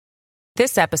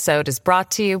This episode is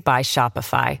brought to you by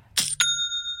Shopify.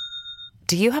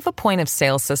 Do you have a point of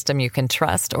sale system you can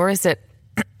trust, or is it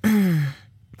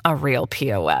a real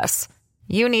POS?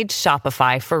 You need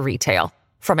Shopify for retail.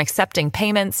 From accepting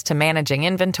payments to managing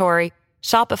inventory,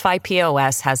 Shopify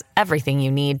POS has everything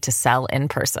you need to sell in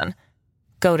person.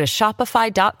 Go to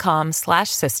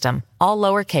shopify.com/system, all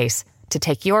lowercase, to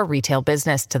take your retail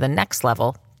business to the next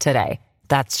level today.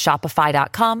 That's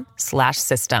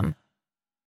shopify.com/system.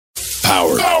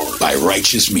 Powered by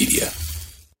Righteous Media.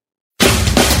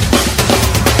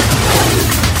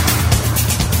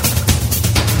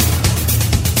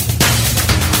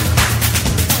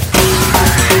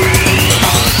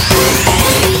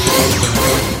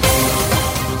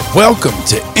 Welcome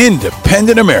to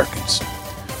Independent Americans.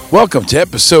 Welcome to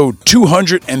episode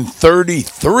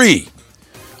 233.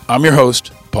 I'm your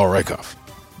host, Paul Rykoff.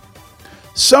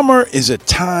 Summer is a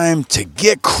time to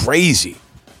get crazy,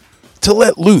 to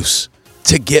let loose,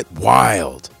 to get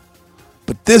wild.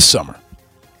 But this summer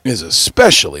is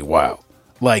especially wild,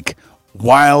 like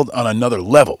wild on another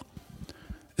level,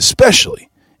 especially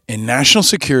in national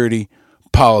security,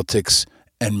 politics,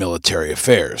 and military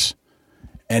affairs.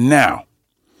 And now,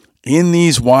 in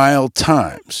these wild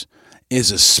times,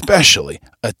 is especially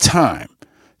a time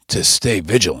to stay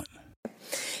vigilant.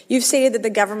 You've stated that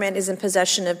the government is in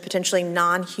possession of potentially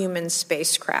non-human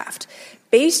spacecraft.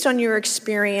 Based on your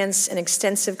experience and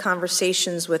extensive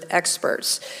conversations with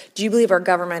experts, do you believe our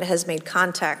government has made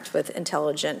contact with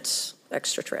intelligent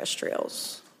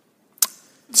extraterrestrials?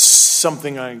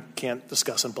 Something I can't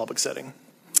discuss in public setting.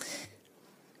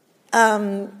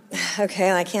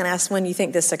 Okay, I can't ask when you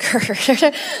think this occurred.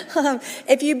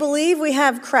 If you believe we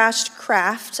have crashed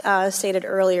craft, stated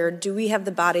earlier, do we have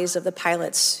the bodies of the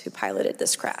pilots who piloted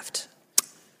this craft?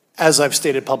 As I've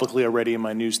stated publicly already in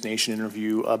my News Nation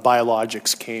interview,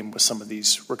 biologics came with some of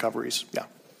these recoveries, yeah.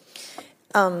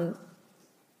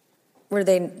 Were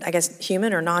they, I guess,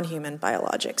 human or non-human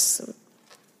biologics?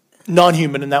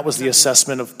 Non-human, and that was the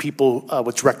assessment of people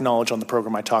with direct knowledge on the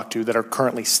program I talked to that are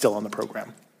currently still on the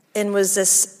program. And was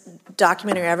this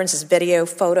documentary evidence, this video,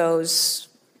 photos,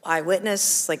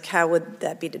 eyewitness? Like, how would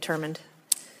that be determined?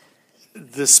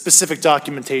 The specific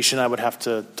documentation I would have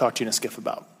to talk to you in a skiff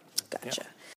about. Gotcha.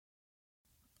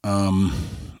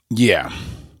 Yeah.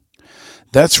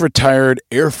 That's retired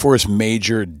Air Force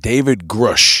Major David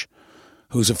Grush,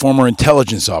 who's a former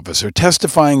intelligence officer,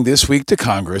 testifying this week to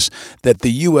Congress that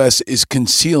the U.S. is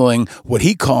concealing what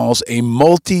he calls a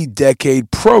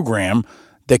multi-decade program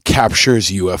that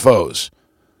captures UFOs.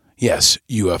 Yes,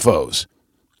 UFOs.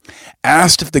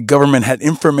 Asked if the government had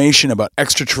information about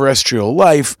extraterrestrial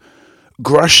life,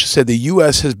 Grush said the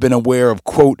U.S. has been aware of,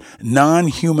 quote,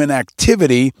 non-human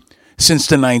activity since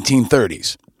the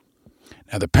 1930s.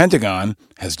 Now, the Pentagon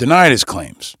has denied his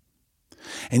claims.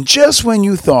 And just when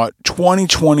you thought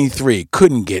 2023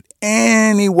 couldn't get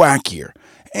any wackier,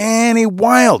 any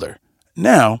wilder,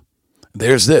 now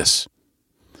there's this.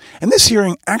 And this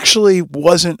hearing actually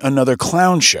wasn't another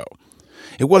clown show.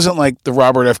 It wasn't like the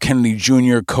Robert F. Kennedy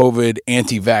Jr. COVID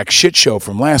anti-vax shit show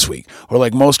from last week, or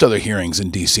like most other hearings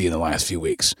in D.C. in the last few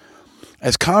weeks.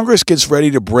 As Congress gets ready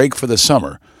to break for the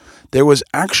summer, there was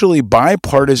actually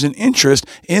bipartisan interest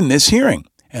in this hearing,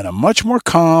 and a much more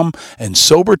calm and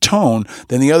sober tone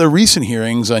than the other recent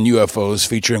hearings on UFOs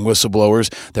featuring whistleblowers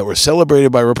that were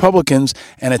celebrated by Republicans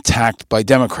and attacked by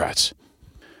Democrats.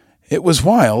 It was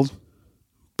wild,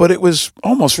 but it was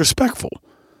almost respectful.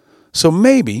 So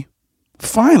maybe,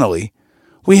 finally,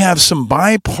 we have some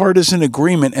bipartisan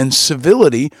agreement and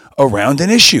civility around an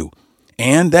issue.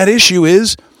 And that issue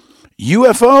is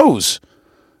UFOs,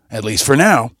 at least for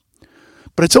now.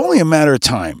 But it's only a matter of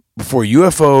time before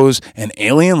UFOs and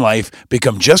alien life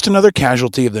become just another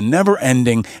casualty of the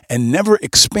never-ending and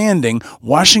never-expanding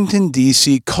Washington,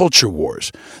 D.C. culture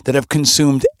wars that have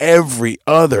consumed every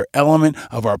other element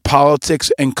of our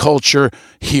politics and culture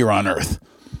here on Earth.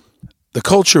 The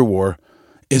culture war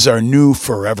is our new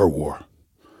forever war.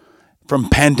 From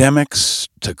pandemics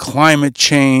to climate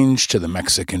change to the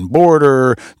Mexican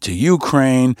border to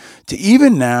Ukraine to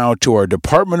even now to our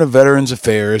Department of Veterans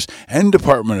Affairs and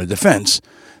Department of Defense,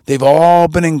 they've all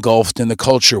been engulfed in the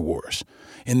culture wars,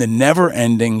 in the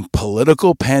never-ending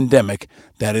political pandemic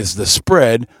that is the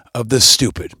spread of the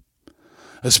stupid.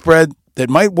 A spread that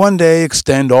might one day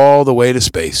extend all the way to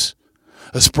space.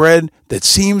 A spread that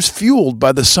seems fueled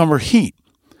by the summer heat.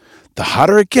 The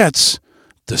hotter it gets,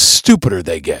 the stupider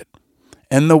they get.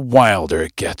 And the wilder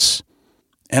it gets.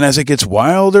 And as it gets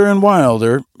wilder and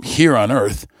wilder here on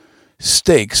Earth,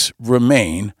 stakes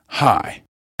remain high.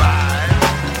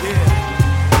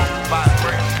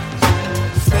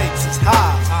 Stakes is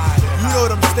high. You know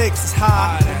them stakes is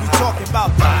high. talking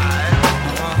about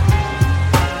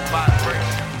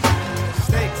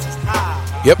stakes is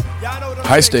high. Yep,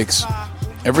 high stakes,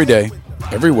 every day,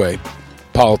 every way.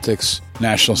 Politics,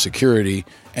 national security,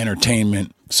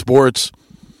 entertainment, sports.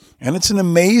 And it's an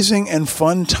amazing and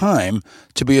fun time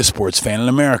to be a sports fan in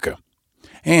America.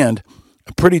 And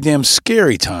a pretty damn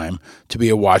scary time to be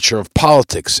a watcher of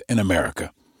politics in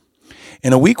America.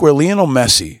 In a week where Lionel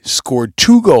Messi scored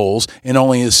 2 goals in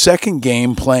only his second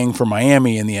game playing for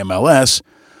Miami in the MLS,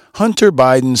 Hunter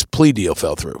Biden's plea deal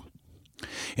fell through.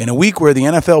 In a week where the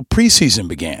NFL preseason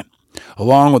began,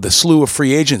 along with a slew of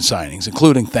free agent signings,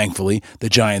 including, thankfully, the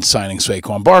Giants signing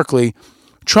Saquon Barkley,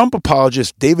 Trump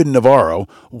apologist David Navarro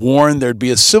warned there'd be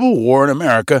a civil war in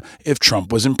America if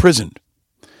Trump was imprisoned.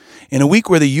 In a week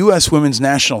where the U.S. women's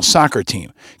national soccer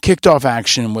team kicked off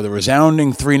action with a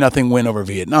resounding 3-0 win over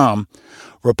Vietnam,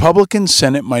 Republican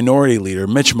Senate Minority Leader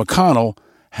Mitch McConnell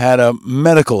had a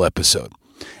medical episode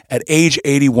at age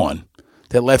 81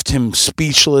 that left him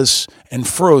speechless and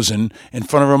frozen in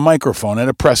front of a microphone at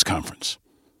a press conference.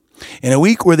 In a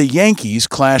week where the Yankees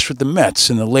clashed with the Mets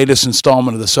in the latest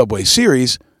installment of the Subway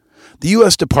Series, the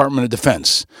U.S. Department of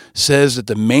Defense says that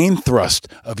the main thrust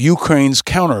of Ukraine's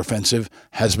counteroffensive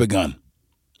has begun.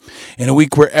 In a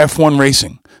week where F1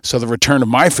 racing saw the return of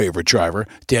my favorite driver,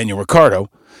 Daniel Ricciardo,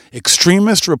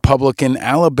 extremist Republican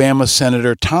Alabama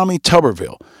Senator Tommy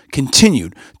Tuberville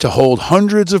continued to hold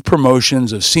hundreds of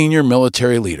promotions of senior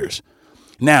military leaders,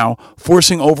 now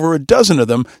forcing over a dozen of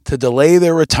them to delay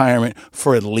their retirement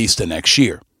for at least the next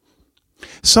year.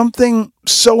 Something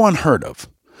so unheard of,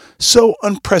 so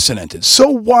unprecedented, so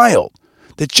wild,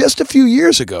 that just a few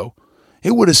years ago,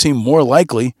 it would have seemed more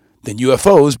likely than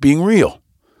UFOs being real.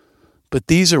 But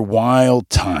these are wild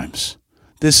times.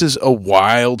 This is a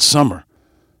wild summer.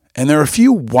 And there are a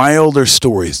few wilder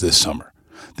stories this summer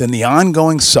than the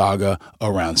ongoing saga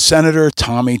around Senator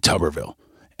Tommy Tuberville,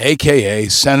 a.k.a.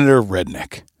 Senator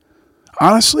Redneck.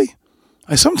 Honestly,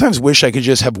 I sometimes wish I could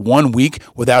just have 1 week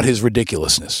without his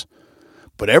ridiculousness.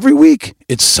 But every week,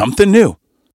 it's something new.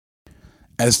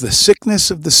 As the sickness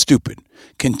of the stupid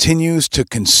continues to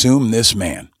consume this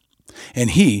man,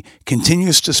 and he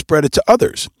continues to spread it to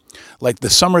others, like the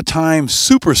summertime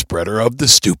super spreader of the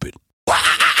stupid.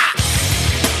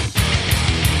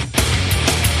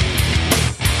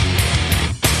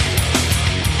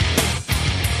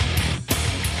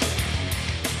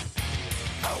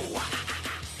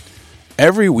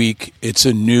 Every week, it's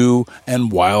a new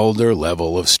and wilder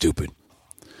level of stupid.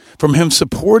 From him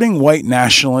supporting white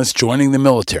nationalists joining the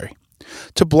military,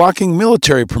 to blocking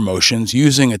military promotions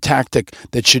using a tactic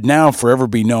that should now forever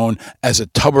be known as a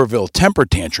Tuberville temper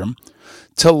tantrum,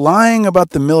 to lying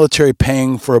about the military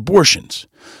paying for abortions,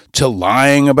 to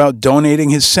lying about donating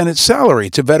his Senate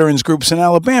salary to veterans groups in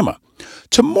Alabama,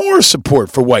 to more support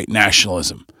for white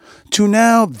nationalism, to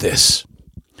now this.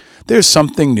 There's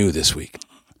something new this week.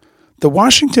 The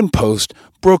Washington Post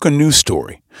broke a new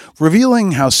story,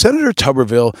 revealing how Senator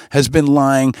Tuberville has been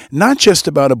lying not just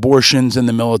about abortions in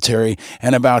the military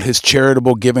and about his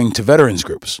charitable giving to veterans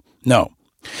groups. No,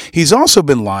 he's also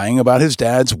been lying about his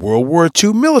dad's World War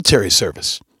II military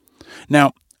service.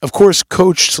 Now, of course,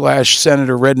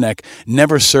 Coach/Senator Redneck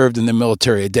never served in the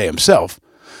military a day himself,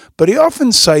 but he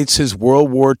often cites his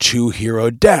World War II hero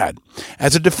dad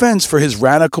as a defense for his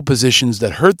radical positions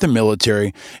that hurt the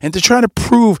military and to try to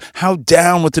prove how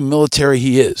down with the military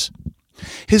he is.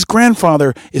 His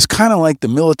grandfather is kind of like the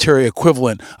military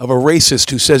equivalent of a racist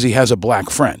who says he has a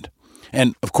black friend.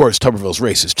 And, of course, Tuberville's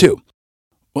racist, too.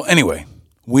 Well, anyway,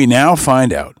 we now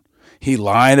find out he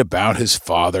lied about his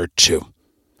father, too.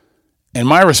 And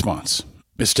my response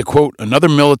is to quote another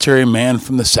military man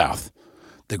from the South,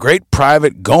 the great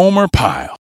Private Gomer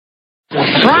Pyle.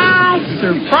 Surprise,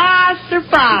 surprise,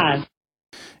 surprise.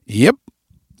 Yep.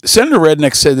 Senator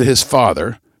Redneck said that his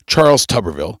father, Charles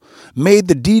Tuberville, made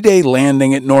the D-Day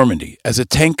landing at Normandy as a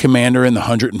tank commander in the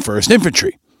 101st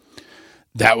Infantry.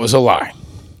 That was a lie.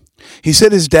 He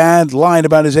said his dad lied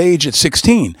about his age at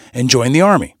 16 and joined the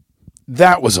Army.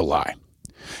 That was a lie.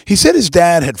 He said his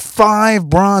dad had 5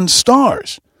 Bronze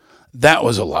Stars. That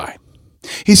was a lie.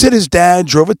 He said his dad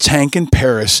drove a tank in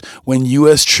Paris when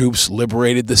U.S. troops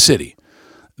liberated the city.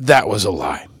 That was a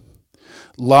lie.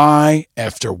 Lie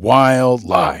after wild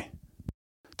lie.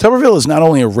 Tuberville is not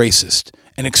only a racist,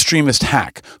 an extremist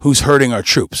hack who's hurting our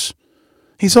troops.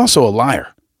 He's also a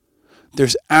liar.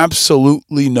 There's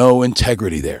absolutely no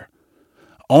integrity there.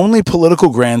 Only political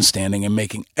grandstanding and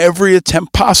making every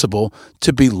attempt possible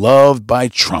to be loved by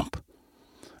Trump.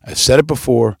 I've said it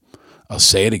before. I'll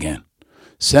say it again.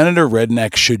 Senator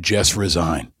Redneck should just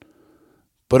resign.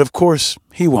 But of course,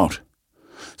 he won't.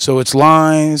 So it's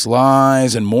lies,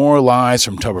 lies, and more lies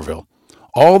from Tuberville,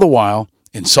 all the while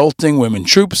insulting women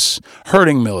troops,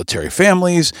 hurting military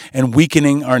families, and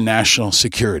weakening our national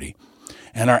security.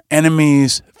 And our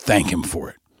enemies thank him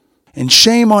for it. And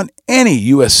shame on any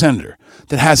U.S. senator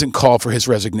that hasn't called for his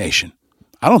resignation.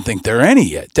 I don't think there are any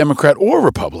yet, Democrat or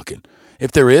Republican.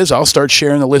 If there is, I'll start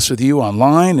sharing the list with you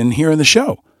online and here in the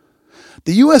show.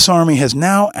 The U.S. Army has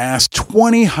now asked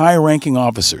 20 high-ranking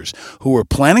officers who were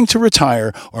planning to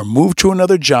retire or move to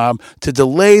another job to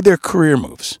delay their career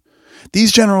moves.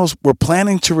 These generals were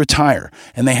planning to retire,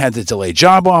 and they had to delay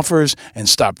job offers and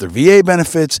stop their VA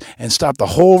benefits and stop the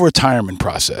whole retirement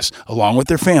process, along with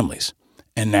their families.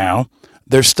 And now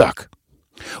they're stuck,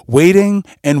 waiting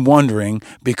and wondering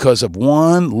because of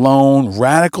one lone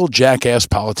radical jackass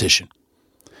politician.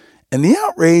 And the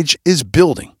outrage is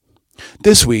building.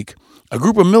 This week, a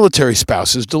group of military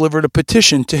spouses delivered a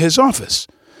petition to his office.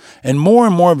 And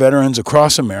more veterans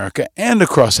across America and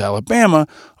across Alabama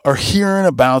are hearing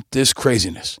about this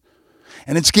craziness.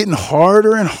 And it's getting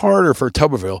harder and harder for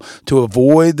Tuberville to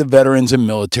avoid the veterans and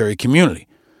military community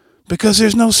because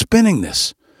there's no spinning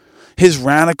this. His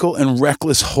radical and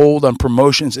reckless hold on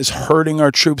promotions is hurting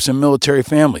our troops and military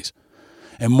families.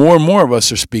 And more of us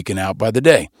are speaking out by the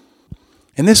day.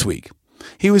 And this week,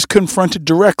 he was confronted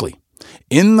directly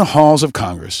in the halls of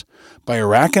Congress by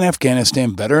Iraq and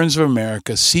Afghanistan Veterans of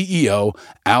America CEO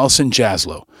Allison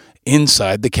Jaslow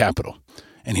inside the Capitol.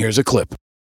 And here's a clip.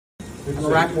 I'm a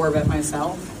Iraq war vet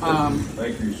myself.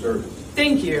 Thank you, sir.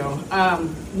 Thank you.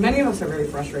 Many of us are very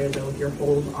frustrated though with your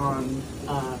hold on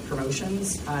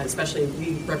promotions, especially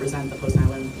we represent the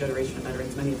post-9/11 generation of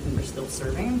veterans, many of whom are still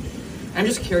serving. I'm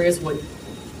just curious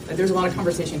there's a lot of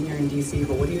conversation here in D.C.,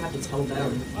 but what do you have to tell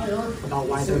them about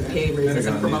why their pay raises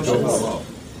and promotions?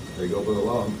 They go by the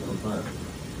law. I'm fine.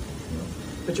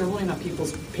 But you're holding up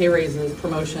people's pay raises,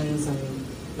 promotions, and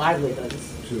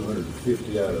livelihoods.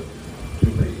 250 out of 2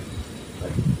 million.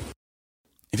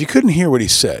 If you couldn't hear what he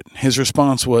said, his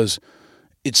response was,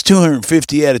 it's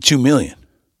 250 out of 2 million,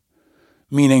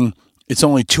 meaning it's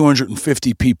only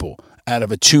 250 people out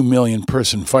of a 2 million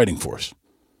person fighting force.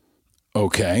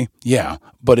 Okay, yeah,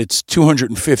 but it's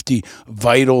 250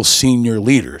 vital senior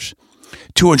leaders,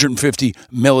 250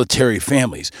 military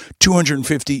families,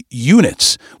 250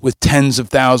 units with tens of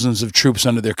thousands of troops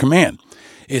under their command.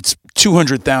 It's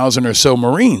 200,000 or so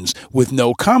Marines with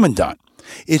no commandant.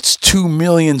 It's 2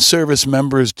 million service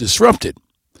members disrupted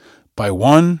by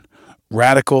one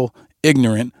radical,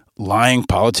 ignorant, lying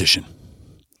politician.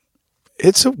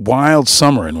 It's a wild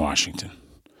summer in Washington,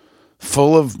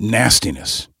 full of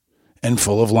nastiness and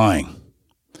full of lying.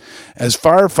 As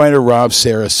firefighter Rob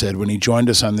Serra said when he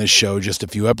joined us on this show just a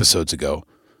few episodes ago,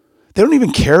 they don't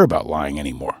even care about lying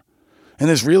anymore. And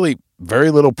there's really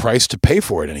very little price to pay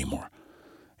for it anymore.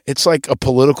 It's like a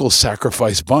political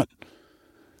sacrifice bunt.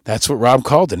 That's what Rob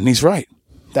called it, and he's right.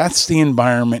 That's the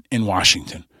environment in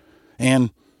Washington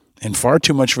and in far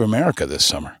too much of America this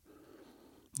summer.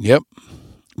 Yep,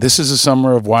 this is a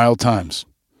summer of wild times.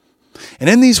 And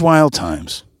in these wild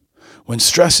times, when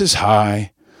stress is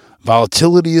high,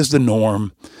 volatility is the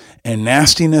norm, and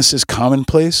nastiness is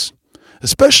commonplace,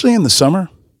 especially in the summer,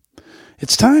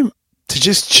 it's time to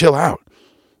just chill out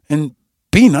and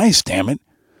be nice, damn it.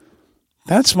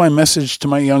 That's my message to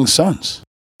my young sons.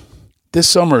 This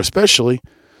summer especially,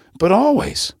 but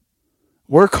always.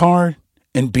 Work hard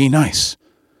and be nice.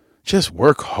 Just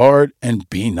work hard and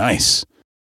be nice.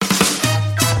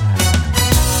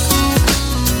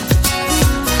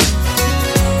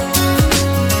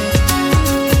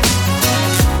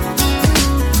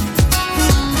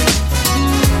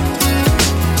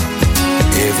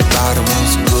 Everybody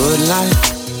wants a good life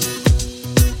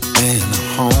and a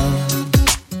home.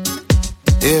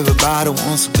 Everybody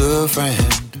wants a good friend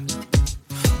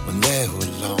when they're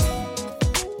alone.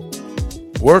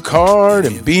 Work hard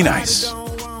and be nice.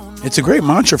 It's a great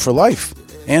mantra for life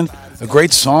and a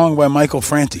great song by Michael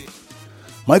Franti.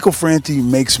 Michael Franti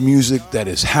makes music that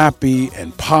is happy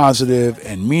and positive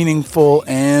and meaningful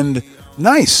and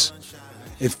nice.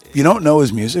 If you don't know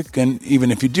his music, and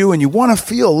even if you do and you want to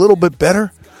feel a little bit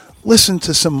better, listen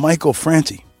to some Michael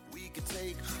Franti. We can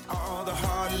take all the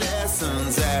hard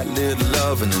lessons, that little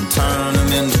loving, and turn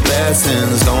them into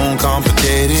blessings. Don't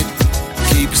complicate it.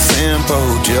 Keep it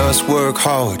simple. Just work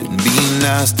hard and be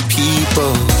nice to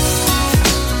people.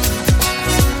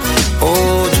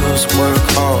 Oh, just work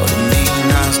hard and be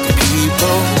nice to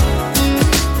people.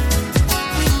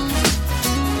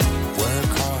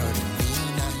 Work hard and be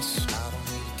nice. I don't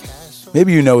need cash.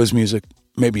 Maybe you know his music,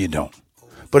 maybe you don't.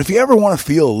 But if you ever want to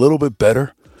feel a little bit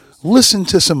better, listen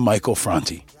to some Michael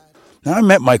Franti. Now, I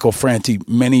met Michael Franti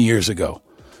many years ago,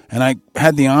 And I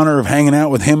had the honor of hanging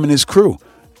out with him and his crew.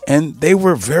 And they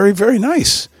were very, very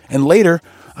nice. And later,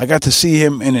 I got to see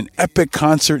him in an epic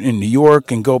concert in New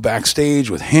York and go backstage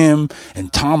with him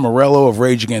and Tom Morello of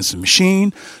Rage Against the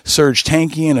Machine, Serge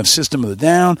Tankian of System of a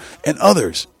Down, and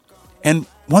others. And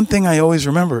one thing I always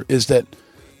remember is that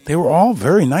they were all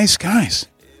very nice guys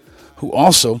who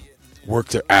also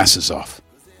worked their asses off.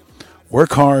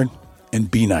 Work hard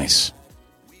and be nice.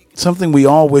 Something we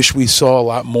all wish we saw a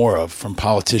lot more of from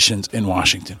politicians in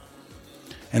Washington.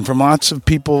 And from lots of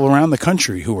people around the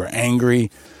country who are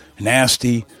angry,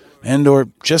 nasty, and or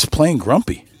just plain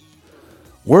grumpy.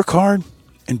 Work hard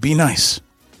and be nice.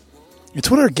 It's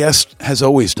what our guest has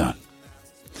always done.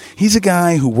 He's a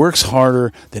guy who works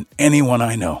harder than anyone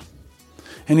I know.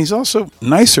 And he's also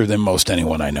nicer than most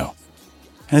anyone I know.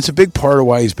 And it's a big part of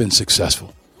why he's been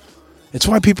successful. It's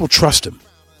why people trust him.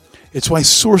 It's why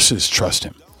sources trust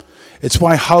him. It's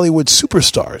why Hollywood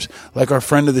superstars, like our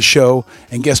friend of the show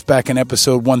and guest back in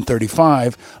episode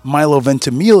 135, Milo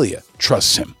Ventimiglia,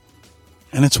 trusts him.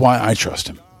 And it's why I trust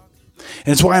him. And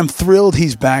it's why I'm thrilled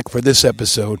he's back for this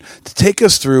episode to take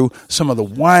us through some of the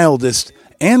wildest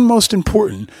and most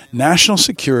important national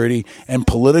security and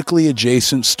politically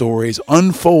adjacent stories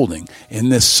unfolding in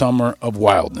this summer of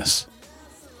wildness.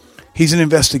 He's an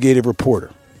investigative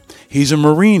reporter. He's a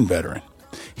Marine veteran.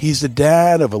 He's the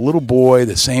dad of a little boy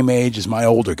the same age as my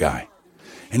older guy.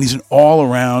 And he's an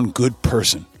all-around good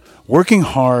person, working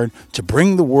hard to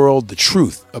bring the world the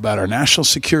truth about our national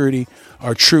security,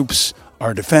 our troops,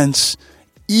 our defense,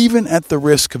 even at the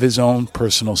risk of his own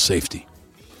personal safety.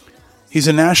 He's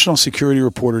a national security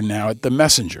reporter now at The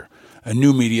Messenger, a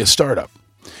new media startup.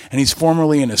 And he's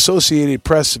formerly an Associated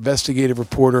Press investigative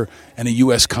reporter and a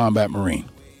U.S. combat Marine.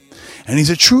 And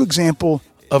he's a true example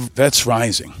of Vets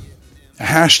Rising, a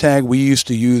hashtag we used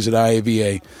to use at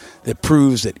IAVA that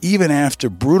proves that even after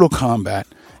brutal combat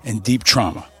and deep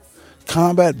trauma,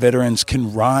 combat veterans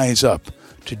can rise up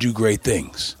to do great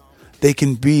things. They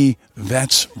can be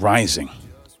Vets Rising.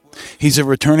 He's a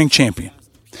returning champion.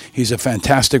 He's a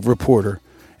fantastic reporter,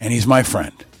 and he's my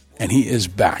friend. And he is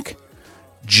back.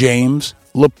 James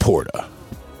LaPorta.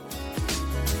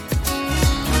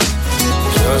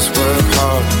 Just work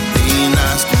hard, be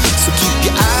nice. So keep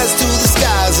your eyes to the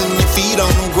skies and your feet on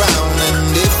the ground.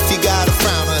 And if you got a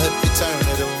frown, I hope you turn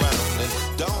it around.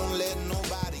 And don't let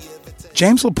nobody ever take...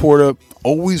 James LaPorta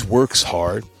always works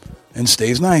hard and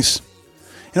stays nice.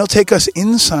 And he'll take us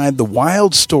inside the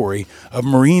wild story of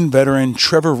Marine veteran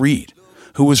Trevor Reed,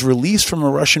 who was released from a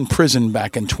Russian prison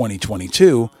back in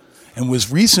 2022 and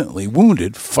was recently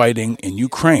wounded fighting in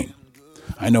Ukraine.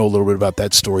 I know a little bit about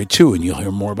that story too, and you'll hear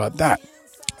more about that.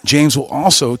 James will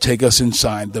also take us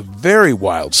inside the very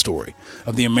wild story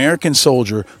of the American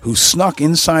soldier who snuck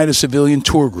inside a civilian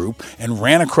tour group and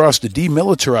ran across the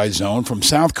demilitarized zone from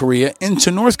South Korea into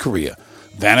North Korea,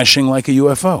 vanishing like a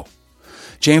UFO.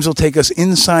 James will take us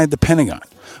inside the Pentagon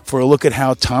for a look at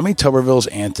how Tommy Tuberville's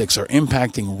antics are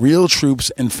impacting real troops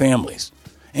and families.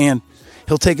 And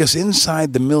he'll take us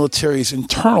inside the military's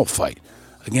internal fight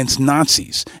against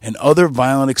Nazis and other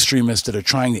violent extremists that are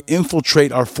trying to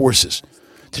infiltrate our forces,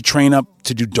 to train up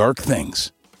to do dark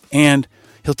things. And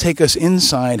he'll take us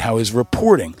inside how his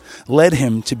reporting led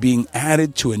him to being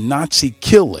added to a Nazi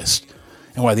kill list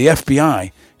and why the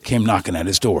FBI came knocking at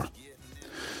his door.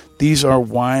 These are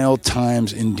wild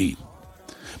times indeed.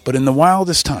 But in the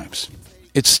wildest times,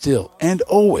 it's still and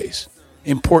always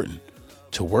important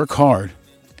to work hard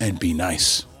and be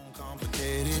nice.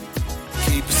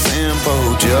 Keep it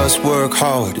simple, just work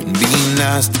hard and be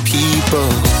nice to people.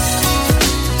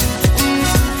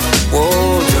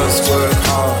 Whoa, just work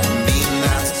hard and be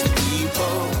nice to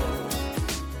people.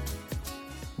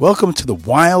 Welcome to the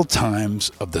wild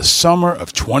times of the summer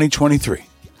of 2023.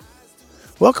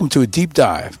 Welcome to a deep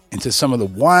dive into some of the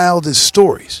wildest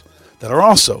stories that are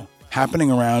also happening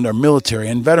around our military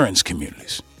and veterans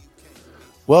communities.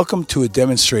 Welcome to a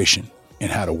demonstration in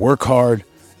how to work hard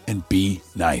and be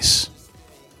nice.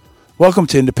 Welcome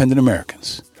to Independent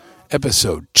Americans,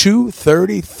 episode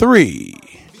 233.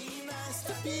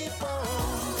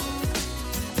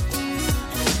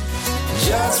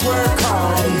 Just work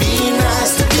hard and be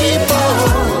nice to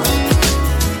people.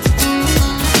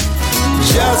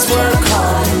 Just work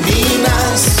hard and be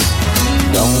nice.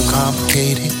 Don't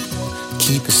complicate it,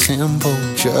 keep it simple.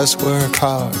 Just work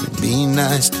hard and be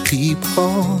nice to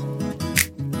people.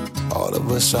 All of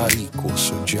us are equal,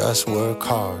 so just work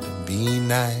hard and be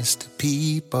nice to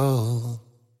people.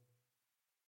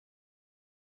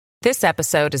 This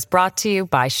episode is brought to you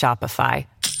by Shopify.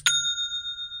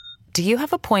 Do you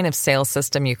have a point of sale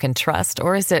system you can trust,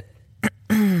 or is it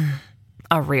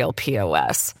a real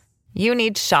POS? you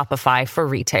need Shopify for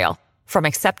retail. From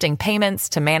accepting payments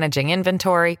to managing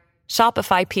inventory,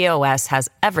 Shopify POS has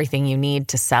everything you need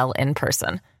to sell in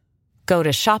person. Go to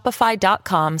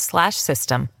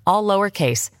shopify.com/system, all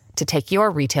lowercase, to take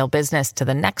your retail business to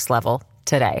the next level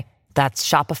today. That's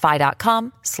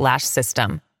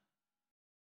shopify.com/system.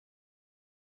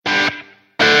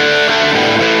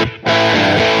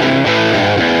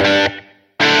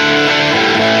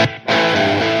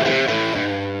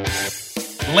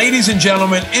 Ladies and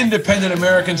gentlemen, independent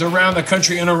Americans around the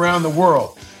country and around the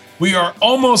world, we are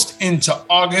almost into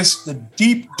August, the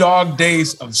deep dog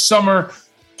days of summer.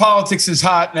 Politics is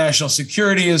hot, national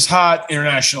security is hot,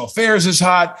 international affairs is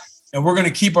hot, and we're going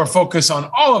to keep our focus on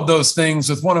all of those things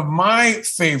with one of my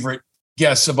favorite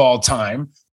guests of all time,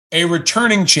 a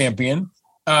returning champion,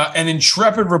 an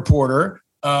intrepid reporter,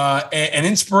 an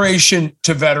inspiration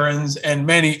to veterans and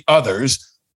many others.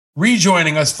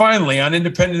 Rejoining us finally on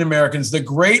Independent Americans, the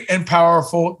great and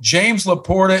powerful James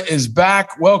LaPorta is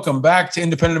back. Welcome back to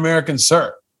Independent Americans,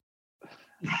 sir.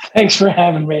 Thanks for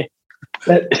having me.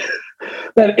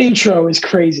 That intro is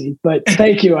crazy, but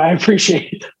thank you. I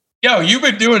appreciate it. Yo, you've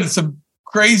been doing some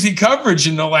crazy coverage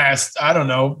in the last,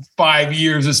 5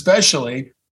 years,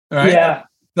 especially. Right? Yeah.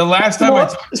 The last time I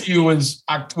talked to you was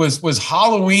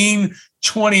Halloween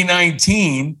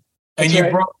 2019. And you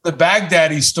brought the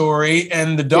Baghdadi story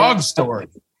and the dog story.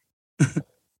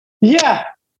 Yeah,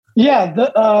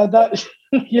 that's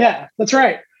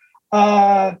right.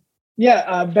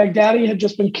 Baghdadi had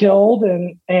just been killed,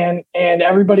 and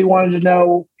everybody wanted to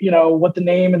know, what the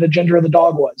name and the gender of the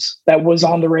dog was that was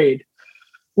on the raid,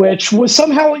 which was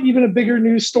somehow even a bigger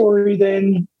news story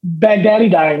than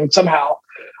Baghdadi dying. Somehow,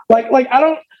 like I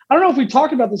don't know if we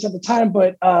talked about this at the time,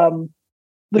 but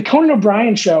the Conan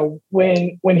O'Brien show,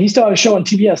 when he still had a show on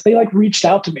TBS, they reached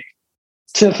out to me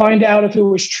to find out if it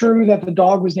was true that the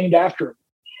dog was named after him.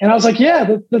 And I was like,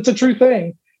 yeah, that's a true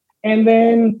thing. And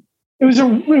then it was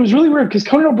really weird because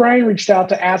Conan O'Brien reached out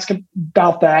to ask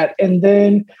about that. And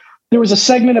then there was a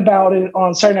segment about it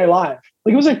on Saturday Night Live.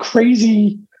 It was a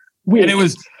crazy weird.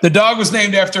 And the dog was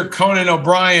named after Conan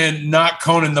O'Brien, not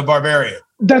Conan the Barbarian.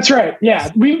 That's right. Yeah.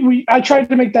 I tried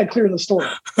to make that clear in the story.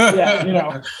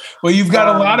 Yeah. Well, you've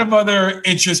got a lot of other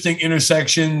interesting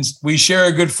intersections. We share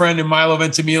a good friend in Milo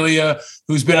Ventimiglia,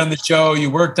 who's been on the show. You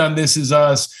worked on This Is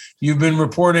Us. You've been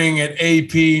reporting at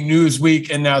AP, Newsweek,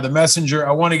 and now The Messenger.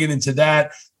 I want to get into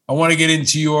that. I want to get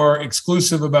into your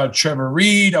exclusive about Trevor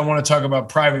Reed. I want to talk about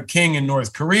Private King in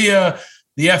North Korea,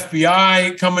 the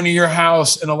FBI coming to your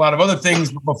house, and a lot of other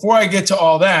things. But before I get to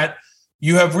all that,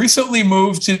 you have recently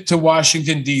moved to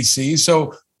Washington, D.C.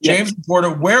 So, James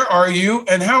LaPorta, where are you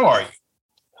and how are you?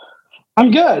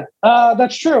 I'm good.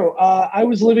 That's true. I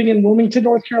was living in Wilmington,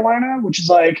 North Carolina, which is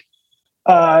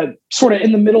sort of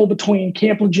in the middle between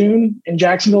Camp Lejeune in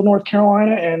Jacksonville, North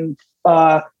Carolina, and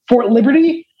Fort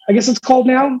Liberty, I guess it's called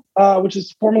now, which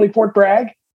is formerly Fort Bragg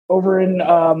over in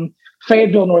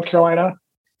Fayetteville, North Carolina.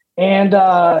 And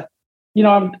I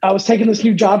was taking this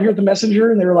new job here at the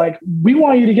Messenger, and they were like, we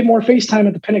want you to get more FaceTime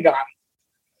at the Pentagon.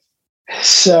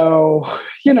 So,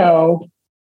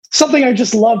 something I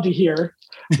just love to hear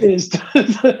is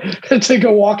to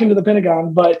go walk into the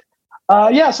Pentagon. But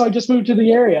so I just moved to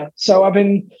the area. So I've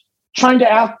been trying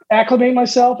to acclimate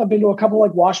myself. I've been to a couple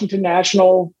Washington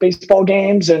National baseball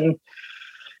games and,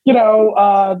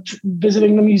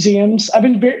 visiting the museums. I've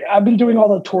been doing all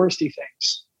the touristy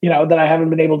things, that I haven't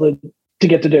been able to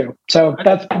get to do. So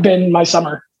that's been my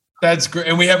summer. That's great.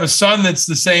 And we have a son that's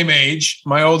the same age.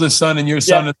 My oldest son and your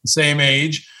son are the same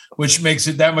age, which makes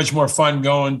it that much more fun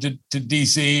going to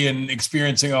DC and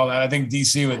experiencing all that. I think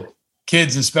DC with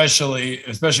kids, especially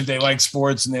if they like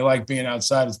sports and they like being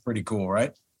outside, is pretty cool,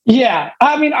 right? Yeah.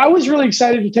 I mean, I was really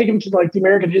excited to take him to the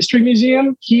American History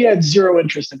Museum. He had zero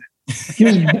interest in it.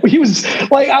 He was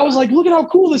like, I was like, look at how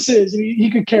cool this is. And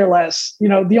he could care less.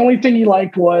 The only thing he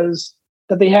liked was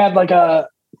that they had a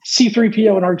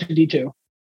C-3PO and R2-D2.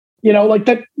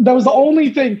 That was the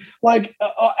only thing, out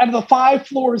of the 5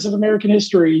 floors of American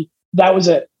history, that was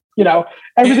it.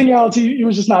 Everything else he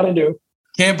was just not into.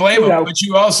 Can't blame him. But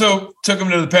you also took him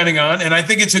to the Pentagon. And I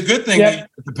think it's a good thing that you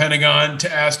took the Pentagon to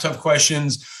ask tough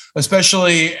questions,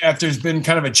 especially after there's been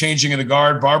kind of a changing of the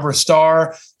guard. Barbara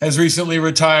Starr has recently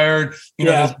retired.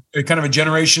 There's kind of a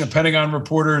generation of Pentagon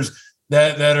reporters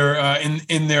that are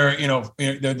in their,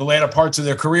 the later parts of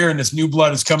their career, and this new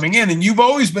blood is coming in. And you've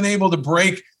always been able to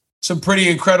break some pretty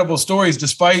incredible stories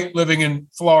despite living in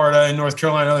Florida and North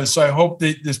Carolina and others. So I hope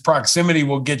that this proximity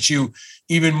will get you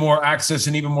even more access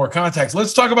and even more contacts.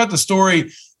 Let's talk about the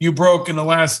story you broke in the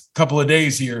last couple of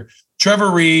days here.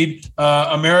 Trevor Reed,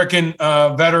 American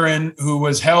veteran who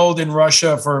was held in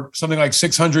Russia for something like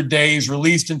 600 days,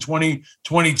 released in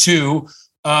 2022.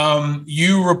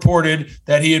 You reported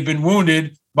that he had been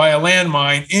wounded by a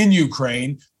landmine in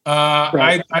Ukraine.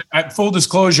 Right. I full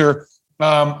disclosure,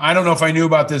 I don't know if I knew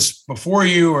about this before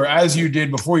you or as you did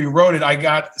before you wrote it. I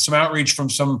got some outreach from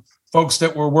some folks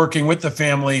that were working with the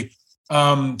family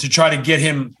to try to get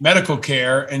him medical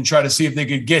care and try to see if they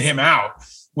could get him out,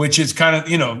 which is kind of,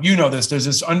 you know this, there's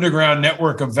this underground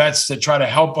network of vets that try to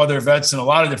help other vets in a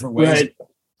lot of different ways. Right.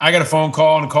 I got a phone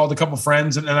call and called a couple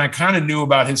friends and I kind of knew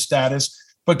about his status,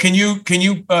 but can you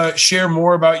share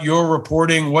more about your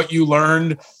reporting, what you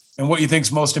learned and what you think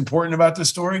is most important about this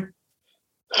story?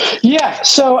 Yeah.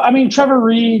 So, I mean, Trevor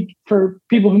Reed, for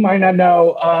people who might not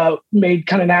know, made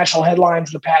kind of national headlines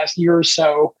in the past year or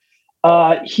so.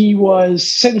 He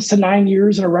was sentenced to 9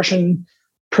 years in a Russian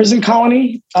prison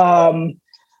colony.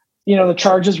 The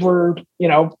charges were,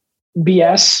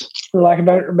 BS, for lack of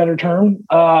a better term.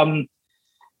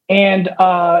 And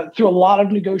through a lot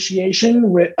of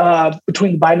negotiation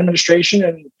between the Biden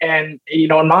administration and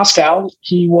in Moscow,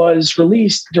 he was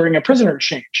released during a prisoner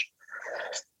exchange.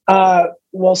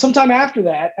 Well, sometime after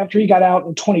that, after he got out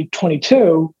in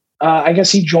 2022, I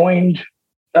guess he joined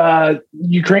the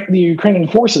Ukrainian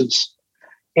forces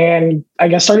and I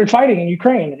guess started fighting in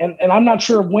Ukraine. And I'm not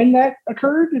sure when that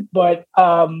occurred, but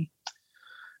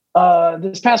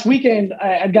this past weekend,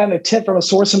 I'd gotten a tip from a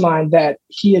source of mine that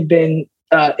he had been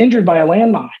injured by a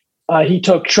landmine. He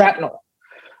took shrapnel,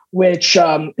 which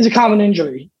is a common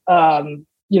injury,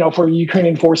 for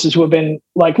Ukrainian forces who have been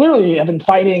literally have been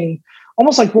fighting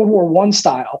almost like World War I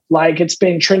style. Like it's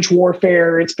been trench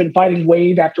warfare. It's been fighting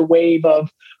wave after wave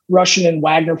of Russian and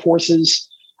Wagner forces.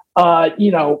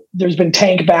 There's been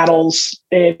tank battles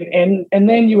and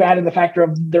then you added the factor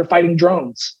of they're fighting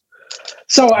drones.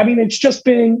 So, I mean, it's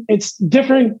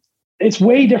different. It's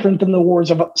way different than the wars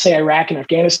of, say, Iraq and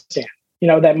Afghanistan,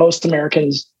 that most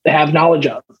Americans have knowledge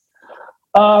of.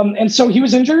 And so he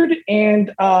was injured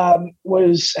and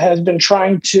has been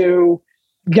trying to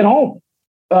get home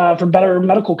for better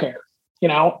medical care,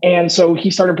 and so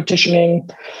he started petitioning,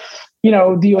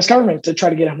 the U.S. government to try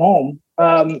to get him home.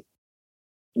 The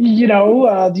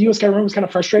U.S. government was kind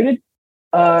of frustrated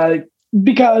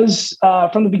because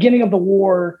from the beginning of the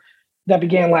war that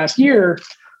began last year,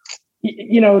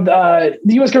 the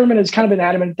U.S. government has kind of been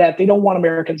adamant that they don't want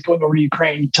Americans going over to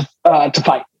Ukraine to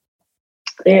fight.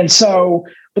 And so,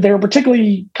 but they were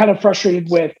particularly kind of frustrated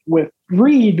with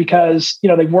Reed because,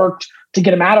 they worked to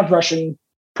get him out of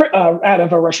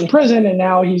a Russian prison. And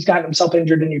now he's gotten himself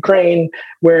injured in Ukraine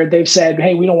where they've said,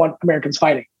 hey, we don't want Americans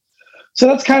fighting. So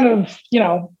that's kind of,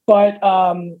 but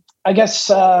I guess,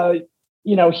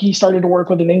 he started to work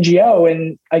with an NGO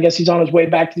and I guess he's on his way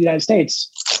back to the United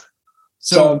States.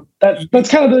 So that's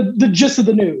kind of the gist of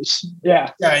the news.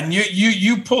 Yeah. Yeah. And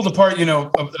you pulled apart,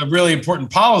 a really important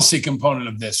policy component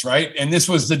of this, right? And this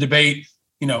was the debate,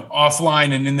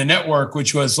 offline and in the network,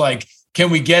 which was like, can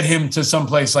we get him to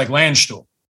someplace like Landstuhl?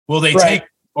 Will they take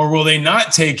or will they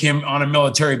not take him on a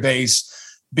military base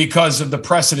because of the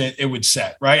precedent it would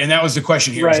set, right? And that was the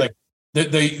question here. Right. It's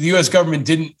like the U.S. government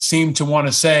didn't seem to want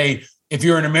to say, if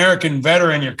you're an American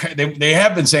veteran, they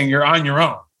have been saying you're on your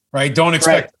own, right? Don't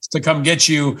expect us to come get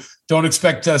you. Don't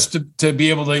expect us to be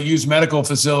able to use medical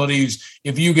facilities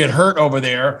if you get hurt over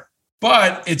there.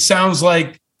 But it sounds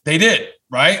like they did,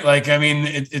 right?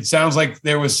 It sounds like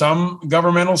there was some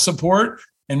governmental support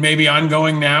and maybe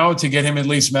ongoing now to get him at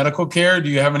least medical care. Do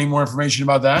you have any more information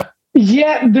about that?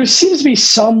 Yeah, there seems to be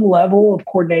some level of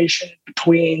coordination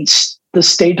between the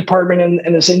State Department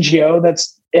and this NGO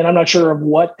and I'm not sure of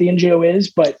what the NGO is,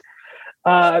 but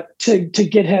to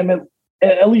get him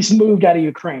at least moved out of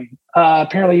Ukraine.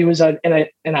 Apparently he was in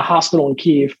a hospital in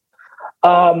Kyiv.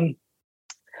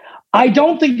 I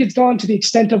don't think it's gone to the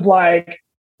extent of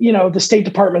the State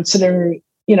Department sending,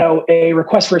 a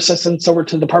request for assistance over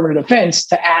to the Department of Defense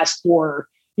to ask for,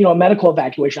 a medical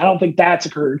evacuation. I don't think that's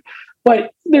occurred,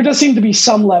 but there does seem to be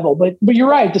some level, but you're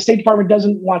right. The State Department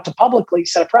doesn't want to publicly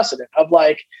set a precedent of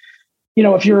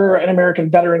if you're an American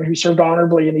veteran who served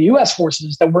honorably in the U.S.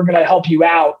 forces, then we're going to help you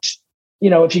out,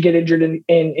 if you get injured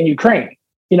in Ukraine.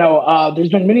 There's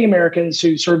been many Americans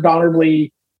who served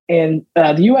honorably in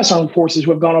the U.S. armed forces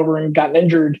who have gone over and gotten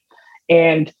injured.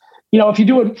 And, if you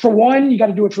do it for one, you got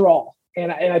to do it for all.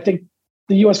 And I think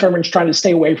the U.S. government's trying to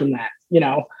stay away from that,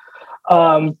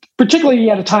 particularly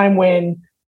at a time when,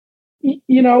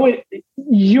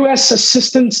 U.S.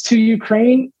 assistance to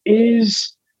Ukraine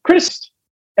is criticized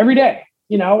every day,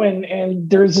 and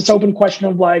there's this open question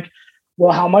of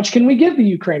well, how much can we give the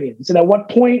Ukrainians? And at what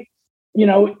point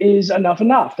is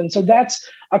enough. And so that's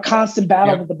a constant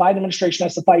battle that the Biden administration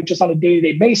has to fight just on a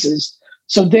day-to-day basis.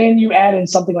 So then you add in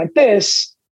something like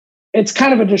this, it's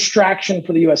kind of a distraction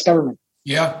for the U.S. government.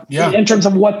 Yeah. In terms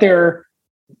of what their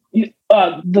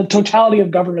the totality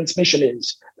of government's mission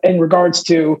is in regards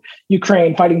to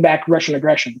Ukraine fighting back Russian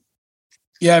aggression.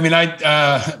 Yeah, I mean,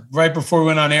 right before we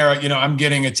went on air, I'm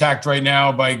getting attacked right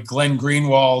now by Glenn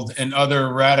Greenwald and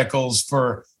other radicals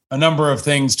for a number of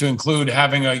things, to include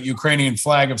having a Ukrainian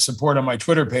flag of support on my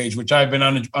Twitter page, which I've been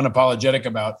unapologetic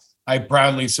about. I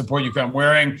proudly support Ukraine. I'm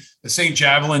wearing the St.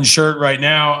 Javelin shirt right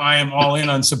now. I am all in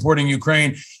on supporting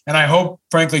Ukraine. And I hope,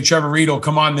 frankly, Trevor Reed will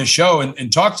come on this show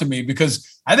and talk to me, because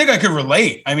I think I could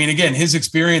relate. I mean, again, his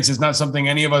experience is not something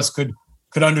any of us could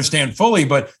understand fully.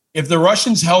 But if the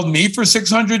Russians held me for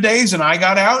 600 days and I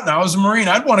got out and I was a Marine,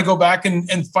 I'd want to go back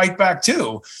and fight back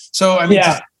too. So, I mean, to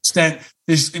some extent,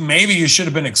 this maybe it should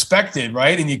have been expected,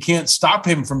 right? And you can't stop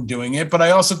him from doing it. But I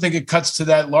also think it cuts to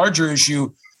that larger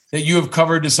issue that you have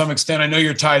covered to some extent. I know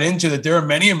you're tied into that. There are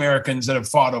many Americans that have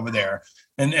fought over there.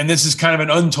 And this is kind of an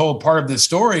untold part of this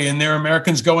story. And there are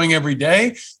Americans going every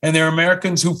day, and there are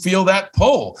Americans who feel that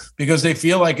pull because they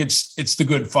feel like it's the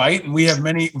good fight. And we've had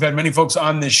many folks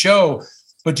on this show.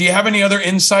 But do you have any other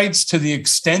insights to the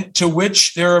extent to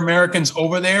which there are Americans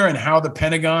over there and how the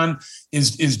Pentagon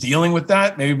is dealing with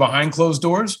that, maybe behind closed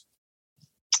doors?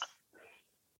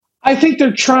 I think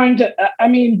they're trying to. I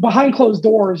mean, behind closed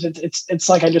doors, it's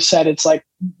like I just said. It's like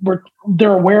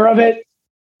they're aware of it.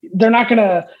 They're not going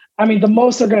to. I mean, the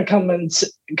most they're going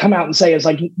to come out and say is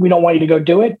like, we don't want you to go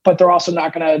do it, but they're also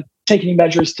not going to take any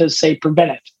measures to say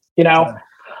prevent it.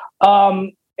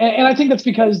 And I think that's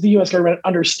because the U.S. government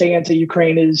understands that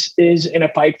Ukraine is in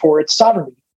a fight for its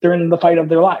sovereignty. They're in the fight of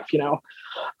their life,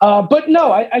 But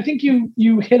no, I think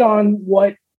you hit on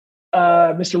what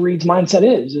Mr. Reed's mindset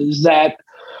is that,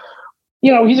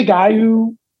 he's a guy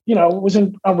who, was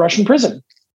in a Russian prison,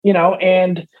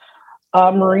 and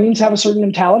Marines have a certain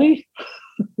mentality.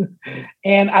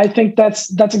 And I think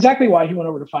that's exactly why he went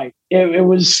over to fight. It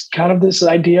was kind of this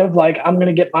idea of like, I'm going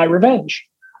to get my revenge,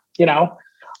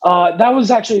 that was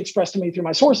actually expressed to me through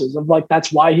my sources of like,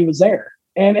 that's why he was there.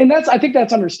 And I think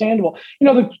that's understandable.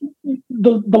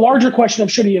 The larger question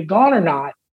of should he have gone or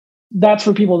not, that's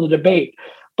for people to debate.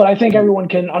 But I think everyone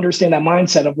can understand that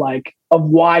mindset of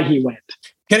why he went.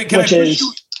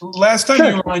 Last time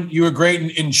you were on, you were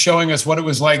great in showing us what it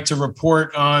was like to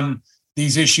report on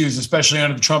these issues, especially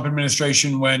under the Trump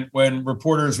administration, when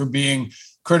reporters were being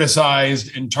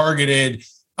criticized and targeted.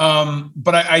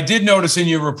 But I did notice in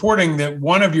your reporting that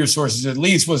one of your sources, at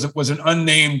least, was an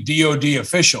unnamed DOD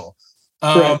official.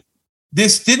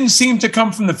 This didn't seem to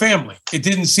come from the family. It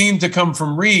didn't seem to come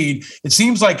from Reed. It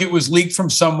seems like it was leaked from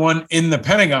someone in the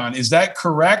Pentagon. Is that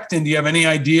correct? And do you have any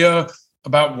idea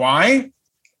about why?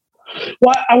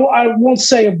 Well, I won't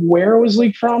say where it was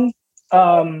leaked from.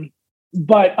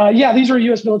 But these were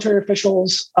U.S. military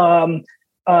officials.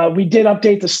 We did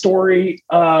update the story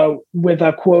with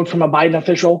a quote from a Biden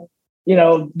official,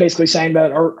 basically saying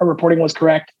that our reporting was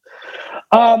correct.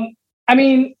 I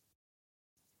mean,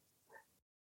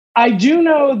 I do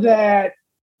know that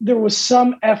there was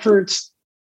some efforts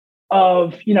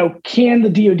of, can the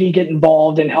DOD get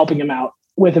involved in helping him out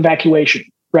with evacuation,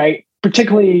 right?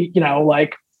 Particularly, him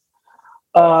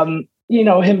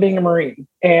being a Marine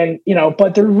and,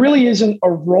 but there really isn't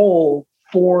a role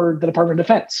for the Department of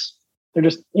Defense. They're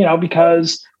just,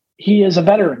 because he is a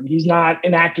veteran. He's not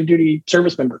an active duty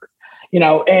service member,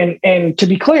 and to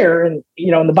be clear, and,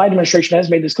 and the Biden administration has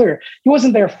made this clear, he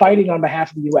wasn't there fighting on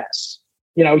behalf of the U.S.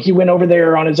 He went over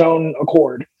there on his own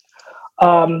accord.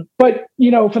 But,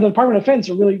 for the Department of Defense,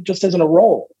 it really just isn't a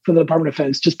role for the Department of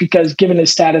Defense, just because given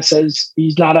his status as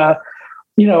he's not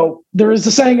there is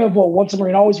the saying of, well, once a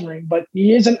Marine, always a Marine, but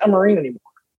he isn't a Marine anymore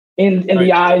in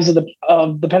the eyes of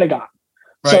the Pentagon.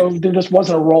 Right. So there just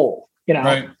wasn't a role,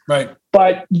 Right.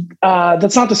 But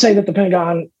that's not to say that the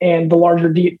Pentagon and the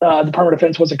larger Department of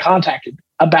Defense wasn't contacted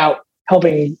about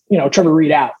helping, Trevor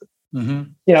Reed out.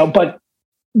 Mm-hmm. But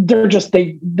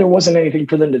there wasn't anything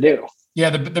for them to do. Yeah,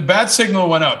 the bat signal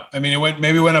went up. I mean, it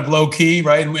went up low key,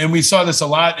 right? And we saw this a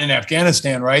lot in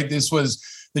Afghanistan, right? This was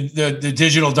the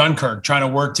digital Dunkirk, trying to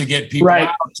work to get people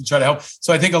out to try to help.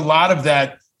 So I think a lot of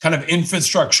that kind of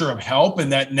infrastructure of help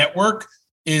and that network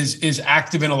is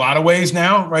active in a lot of ways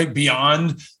now, right?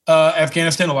 Beyond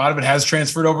Afghanistan, a lot of it has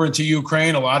transferred over into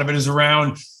Ukraine. A lot of it is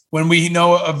around when we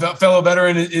know a fellow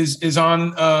veteran is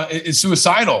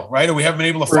suicidal, right? Or we haven't been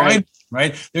able to find,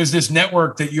 right? There's this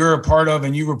network that you're a part of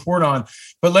and you report on.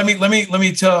 But let me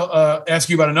ask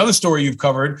you about another story you've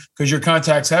covered, because your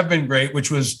contacts have been great,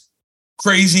 which was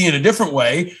crazy in a different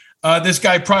way. this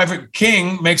guy, Private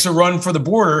King, makes a run for the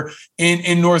border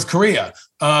in North Korea.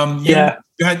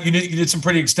 You did some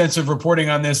pretty extensive reporting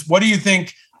on this. What do you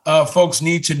think folks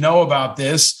need to know about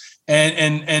this,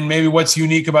 and maybe what's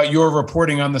unique about your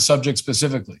reporting on the subject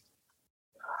specifically?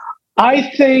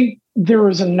 I think there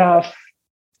was enough.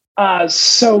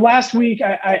 So last week,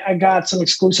 I got some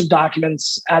exclusive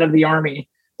documents out of the Army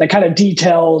that kind of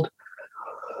detailed,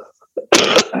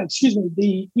 excuse me,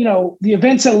 the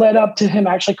events that led up to him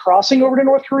actually crossing over to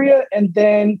North Korea, and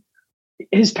then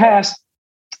his past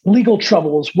legal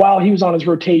troubles while he was on his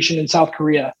rotation in South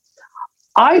Korea.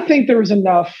 I think there was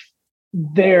enough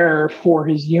there for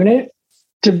his unit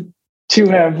to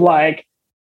have, like,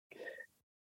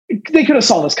 they could have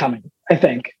saw this coming, I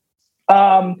think.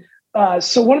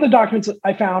 So one of the documents that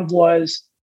I found was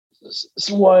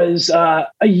a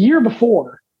year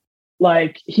before,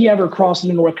 like, he ever crossed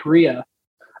into North Korea.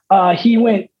 He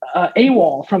went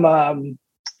AWOL from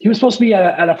he was supposed to be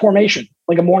at a formation,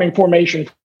 like a morning formation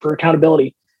for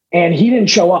accountability, and he didn't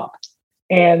show up.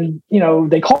 And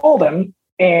they called him,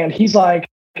 and he's like,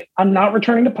 "I'm not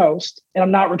returning to post, and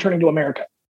I'm not returning to America."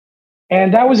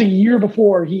 And that was a year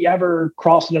before he ever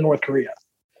crossed into North Korea.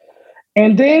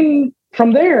 And then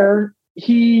from there,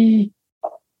 he,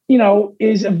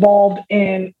 is involved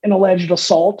in an alleged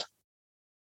assault.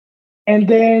 And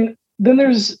then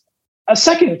there's a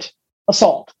second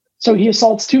assault. So he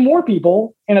assaults 2 more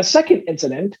people in a second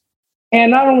incident.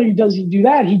 And not only does he do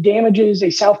that, he damages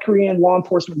a South Korean law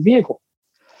enforcement vehicle.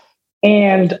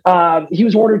 And he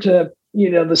was ordered to,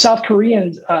 the South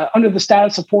Koreans, under the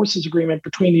status of forces agreement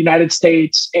between the United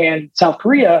States and South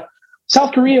Korea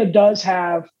does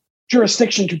have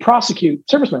jurisdiction to prosecute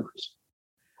service members.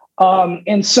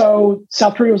 And so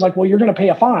South Korea was like, well, you're going to pay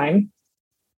a fine.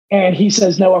 And he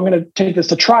says, no, I'm going to take this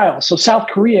to trial. So South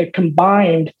Korea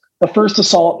combined the first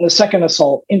assault and the second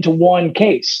assault into one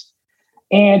case.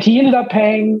 And he ended up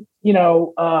paying,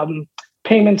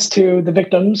 payments to the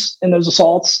victims in those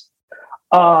assaults.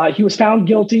 He was found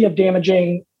guilty of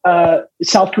damaging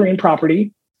South Korean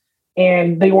property,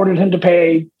 and they ordered him to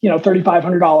pay,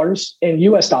 $3,500 in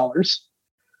US dollars.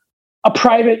 A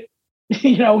private,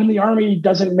 in the Army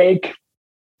doesn't make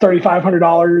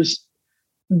 $3,500.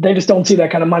 They just don't see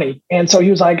that kind of money. And so he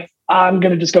was like, I'm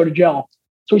going to just go to jail.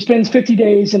 So he spends 50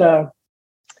 days in a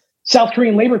South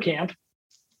Korean labor camp.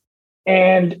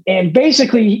 And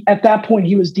basically at that point,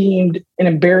 he was deemed an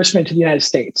embarrassment to the United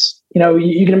States.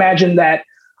 You can imagine that,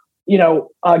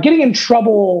 getting in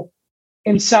trouble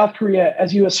in South Korea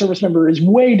as a U.S. service member is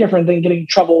way different than getting in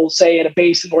trouble, say, at a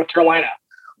base in North Carolina.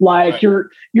 Like, right.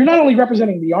 You're not only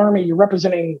representing the Army, you're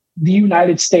representing the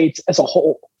United States as a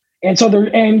whole. And so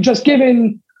and just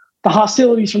given the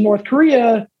hostilities from North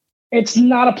Korea, it's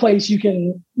not a place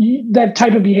that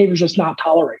type of behavior is just not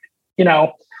tolerated,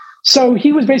 So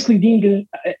he was basically deemed an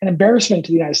embarrassment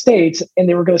to the United States, and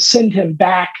they were going to send him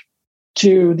back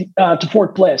to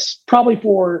Fort Bliss, probably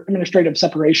for administrative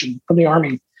separation from the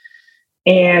Army.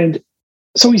 And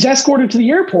so he's escorted to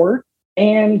the airport,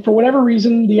 and for whatever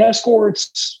reason, the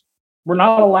escorts were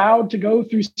not allowed to go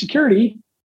through security.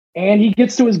 And he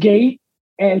gets to his gate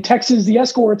and texts the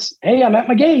escorts, "Hey, I'm at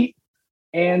my gate."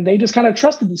 And they just kind of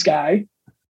trusted this guy.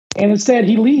 And instead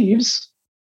he leaves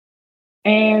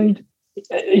and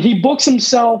he books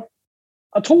himself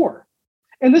a tour.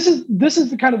 And this is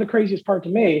the kind of the craziest part to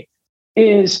me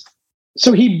is,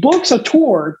 so he books a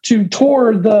tour to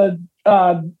tour the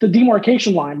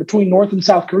demarcation line between North and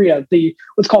South Korea,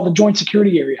 what's called the Joint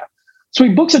Security Area. So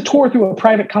he books a tour through a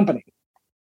private company.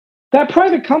 That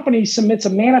private company submits a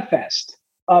manifest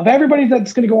of everybody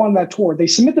that's going to go on that tour. They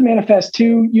submit the manifest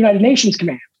to United Nations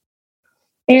Command.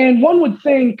 And one would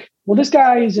think, well, this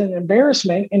guy is an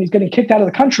embarrassment and he's getting kicked out of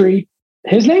the country.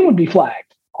 His name would be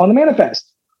flagged on the manifest.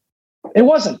 It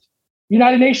wasn't.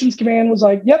 United Nations Command was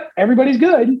like, yep, everybody's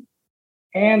good.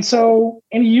 And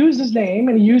he used his name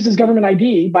and he used his government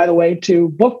ID, by the way, to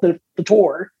book the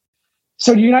tour.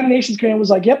 So the United Nations Command was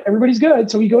like, yep, everybody's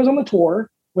good. So he goes on the tour,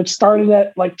 which started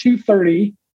at like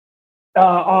 2:30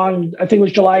 on, I think it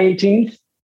was July 18th.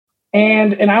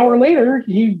 And an hour later,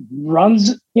 he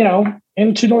runs,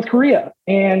 into North Korea.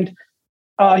 And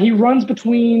he runs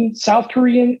between South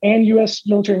Korean and U.S.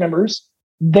 military members.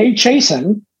 They chase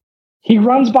him. He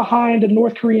runs behind a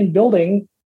North Korean building,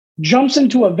 jumps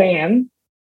into a van,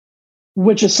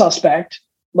 which is suspect.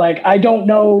 Like, I don't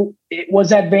know, was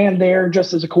that van there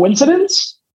just as a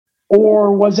coincidence?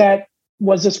 Or was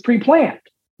this pre-planned?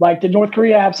 Like, did North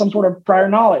Korea have some sort of prior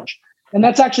knowledge? And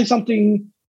that's actually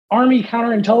something Army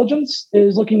counterintelligence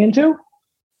is looking into.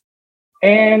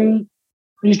 And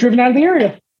he's driven out of the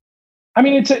area. I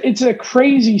mean, it's a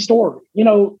crazy story,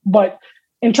 but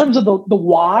in terms of the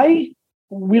why,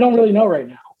 we don't really know right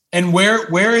now. And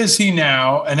where is he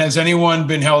now? And has anyone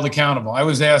been held accountable? I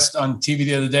was asked on TV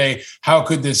the other day, how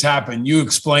could this happen? You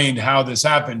explained how this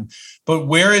happened, but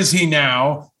where is he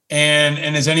now?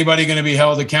 And is anybody going to be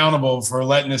held accountable for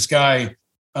letting this guy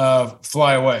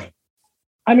fly away?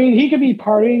 I mean, he could be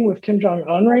partying with Kim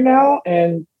Jong-un right now,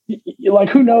 and like,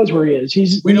 who knows where he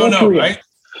is? We don't know, right?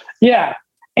 Yeah.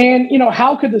 And,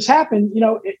 how could this happen?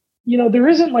 There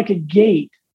isn't like a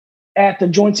gate at the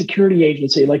Joint Security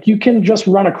Agency. Like, you can just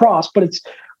run across, but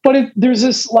there's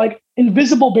this like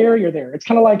invisible barrier there. It's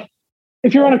kind of like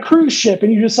if you're on a cruise ship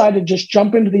and you decide to just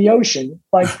jump into the ocean,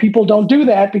 like, people don't do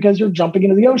that because you're jumping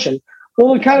into the ocean.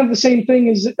 Well, kind of the same thing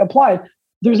is applied.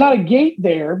 There's not a gate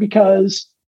there because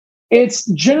it's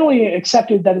generally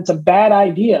accepted that it's a bad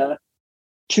idea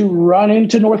to run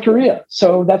into North Korea.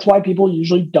 So that's why people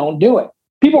usually don't do it.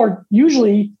 People are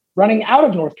usually running out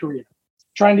of North Korea,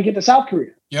 trying to get to South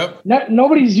Korea. Yep. Not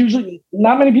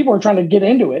many people are trying to get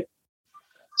into it.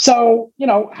 So,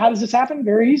 how does this happen?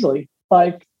 Very easily.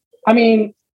 Like, I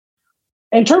mean,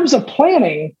 in terms of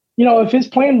planning, if his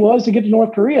plan was to get to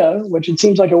North Korea, which it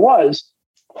seems like it was,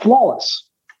 flawless.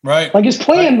 Right. Like, his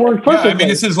plan worked perfectly. Yeah, I mean,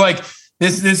 this is like,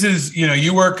 this is, you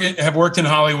have worked in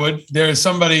Hollywood. There's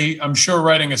somebody, I'm sure,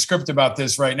 writing a script about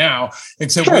this right now,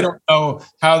 except we don't know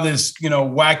how this,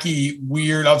 wacky,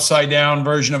 weird, upside down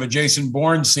version of a Jason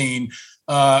Bourne scene,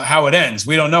 how it ends.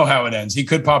 We don't know how it ends. He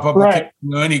could pop up,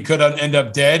 he could end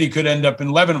up dead. He could end up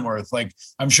in Leavenworth. Like,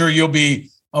 I'm sure you'll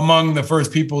be among the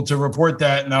first people to report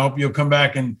that. And I hope you'll come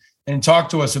back and talk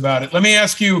to us about it. Let me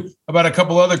ask you about a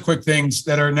couple other quick things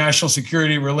that are national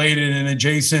security related and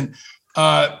adjacent.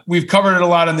 We've covered it a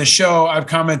lot on the show. I've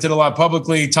commented a lot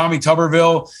publicly. Tommy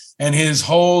Tuberville and his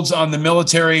holds on the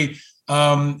military.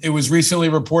 It was recently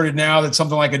reported now that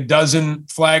something like a dozen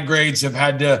flag grades have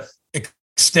had to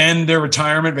extend their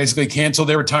retirement, basically cancel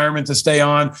their retirement to stay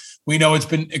on. We know it's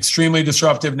been extremely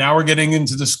disruptive. Now we're getting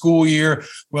into the school year.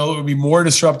 Well, it would be more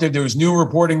disruptive. There was new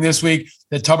reporting this week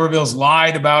that Tuberville's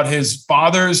lied about his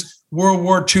father's World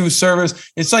War II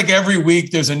service. It's like every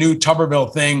week there's a new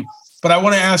Tuberville thing. But I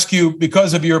want to ask you,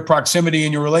 because of your proximity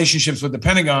and your relationships with the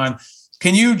Pentagon,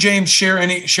 can you, James, share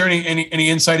any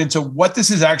insight into what this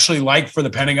is actually like for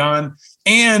the Pentagon,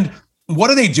 and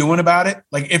what are they doing about it?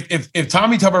 Like, if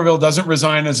Tommy Tuberville doesn't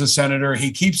resign as a senator,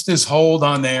 he keeps this hold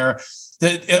on there.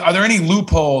 Are there any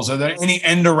loopholes? Are there any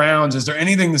end arounds? Is there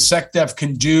anything the SecDef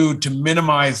can do to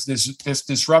minimize this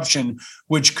disruption,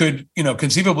 which could,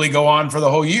 conceivably go on for the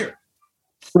whole year?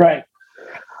 Right.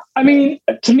 I mean,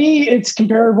 to me, it's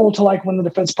comparable to like when the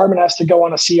Defense Department has to go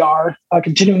on a CR, a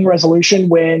continuing resolution,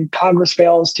 when Congress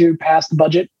fails to pass the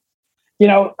budget.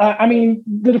 I mean,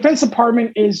 the Defense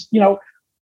Department is,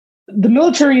 the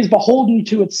military is beholden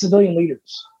to its civilian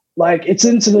leaders. Like, it's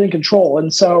in civilian control.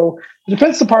 And so the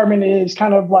Defense Department is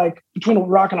kind of like between a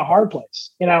rock and a hard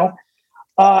place,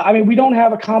 I mean, we don't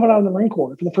have a commandant of the Marine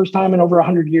Corps for the first time in over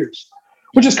 100 years,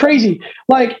 which is crazy.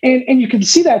 Like, and you can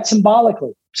see that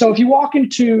symbolically. So if you walk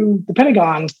into the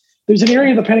Pentagon, there's an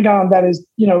area of the Pentagon that is,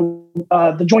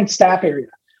 the Joint Staff area.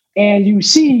 And you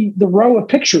see the row of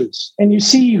pictures, and you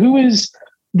see who is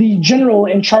the general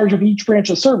in charge of each branch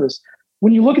of service.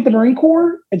 When you look at the Marine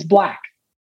Corps, it's black.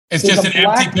 It's just an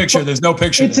empty picture. There's no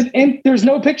picture. There's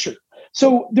no picture.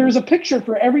 So there's a picture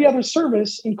for every other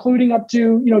service, including up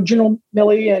to, General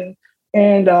Milley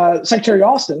and Secretary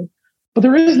Austin, but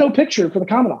there is no picture for the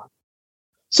Commandant.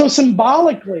 So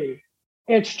symbolically,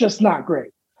 it's just not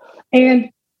great. And,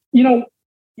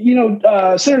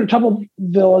 Senator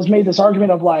Tuberville has made this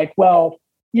argument of like, well,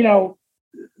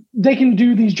 they can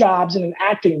do these jobs in an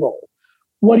acting role.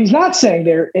 What he's not saying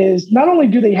there is not only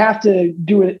do they have to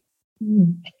do it,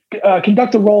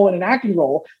 conduct a role in an acting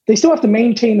role, they still have to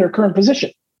maintain their current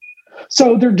position.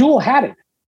 So they're dual-hatted.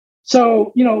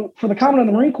 So, for the Commandant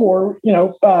of the Marine Corps,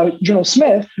 General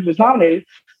Smith, who was nominated,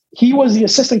 he was the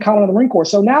Assistant Commandant of the Marine Corps.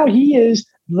 So now he is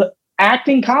the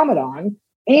acting Commandant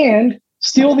and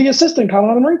still the Assistant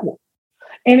Commandant of the Marine Corps.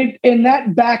 And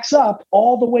that backs up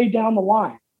all the way down the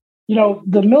line.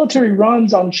 The military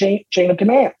runs on chain of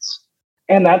commands.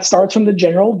 And that starts from the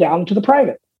general down to the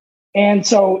private. And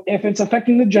so if it's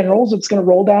affecting the generals, it's going to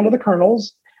roll down to the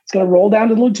colonels. It's going to roll down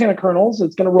to the lieutenant colonels.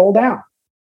 It's going to roll down.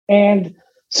 And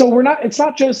so it's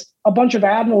not just a bunch of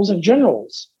admirals and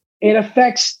generals. It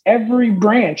affects every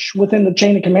branch within the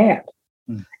chain of command.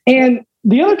 And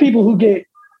the other people who get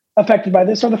affected by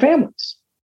this are the families.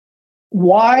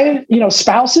 Why,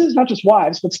 spouses, not just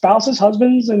wives, but spouses,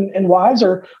 husbands, and wives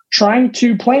are trying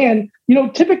to plan,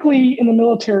 typically in the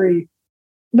military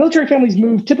families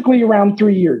move typically around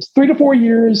 3 years, 3 to 4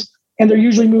 years, and they're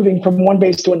usually moving from one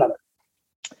base to another.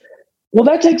 Well,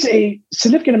 that takes a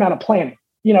significant amount of planning.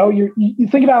 You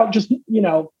think about just,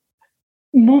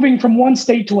 moving from one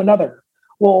state to another.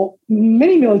 Well,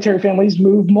 many military families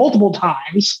move multiple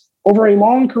times over a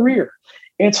long career.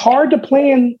 It's hard to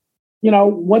plan,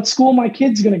 what school my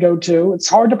kid's going to go to. It's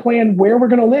hard to plan where we're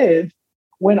going to live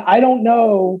when I don't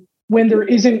know, when there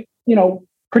isn't,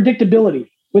 predictability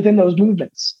within those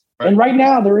movements. Right. And right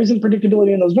now there isn't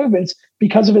predictability in those movements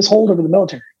because of his hold over the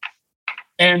military.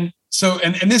 And so,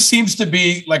 and this seems to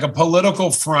be like a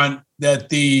political front that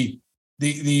the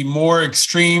more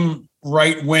extreme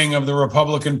right wing of the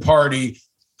Republican Party,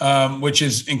 which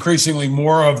is increasingly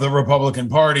more of the Republican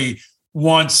Party,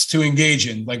 wants to engage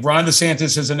in. Like Ron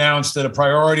DeSantis has announced that a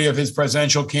priority of his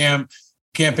presidential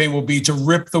campaign will be to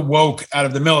rip the woke out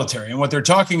of the military. And what they're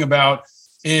talking about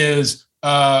is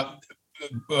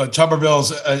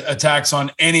Tuberville's attacks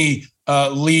on any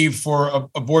leave for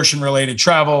abortion-related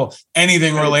travel,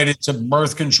 anything related to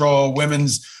birth control,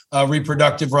 women's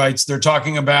reproductive rights. They're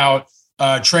talking about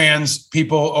trans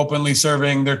people openly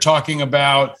serving. They're talking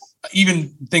about even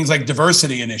things like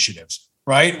diversity initiatives,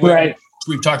 right? Right.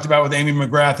 We've talked about with Amy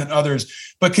McGrath and others.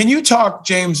 But can you talk,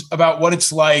 James, about what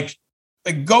it's like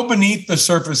go beneath the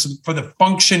surface for the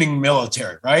functioning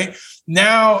military, right?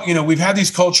 Now, we've had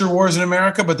these culture wars in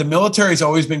America, but the military has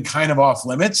always been kind of off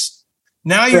limits.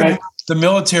 Now you have the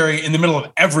military in the middle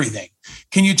of everything.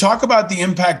 Can you talk about the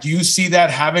impact you see that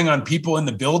having on people in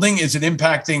the building? Is it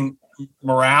impacting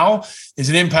morale? Is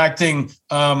it impacting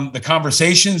the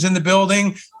conversations in the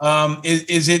building?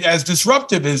 Is it as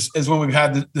disruptive as when we've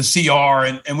had the CR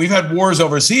and we've had wars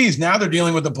overseas? Now they're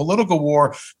dealing with a political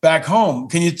war back home.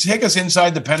 Can you take us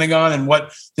inside the Pentagon and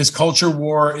what this culture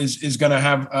war is going to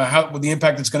have, what the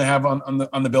impact it's going to have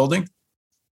on the building?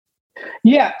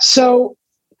 Yeah. So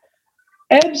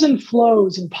ebbs and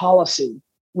flows in policy,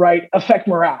 right, affect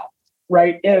morale,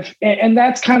 right? And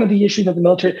that's kind of the issue that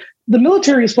the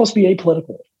military is supposed to be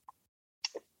apolitical.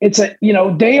 It's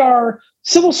they are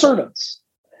civil servants.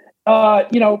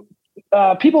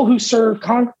 People who serve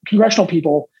congressional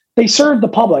people, they serve the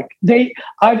public.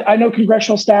 I know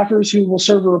congressional staffers who will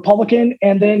serve a Republican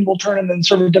and then will turn and then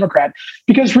serve a Democrat,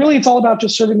 because really it's all about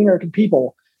just serving the American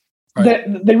people. Right.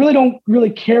 They really don't really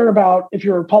care about if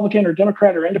you're a Republican or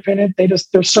Democrat or independent.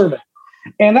 They're serving.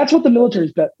 And that's what the military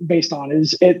is based on.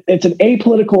 It's an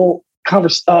apolitical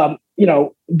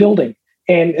building,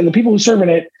 and the people who serve in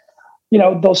it,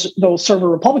 they'll serve a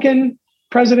Republican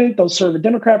president, they'll serve a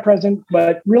Democrat president,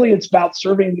 but really it's about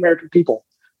serving the American people.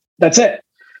 That's it.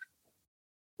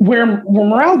 Where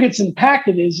morale gets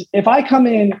impacted is if I come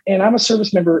in and I'm a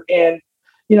service member, and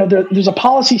there's a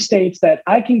policy states that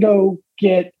I can go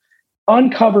get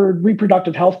uncovered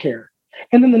reproductive health care,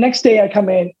 and then the next day I come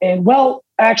in and, well,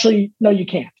 actually, no, you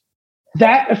can't.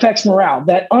 That affects morale,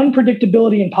 that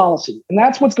unpredictability in policy. And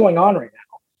that's what's going on right now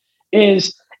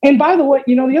and by the way,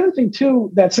 the other thing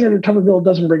too, that Senator Tuberville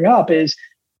doesn't bring up is,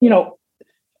 so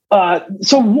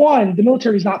one, the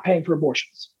military is not paying for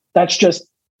abortions. That's just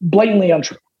blatantly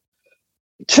untrue.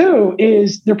 Two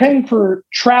is they're paying for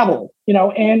travel,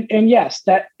 and yes,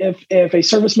 that if a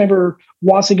service member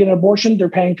wants to get an abortion, they're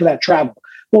paying for that travel.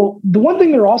 Well, the one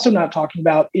thing they're also not talking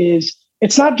about is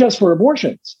it's not just for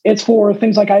abortions. It's for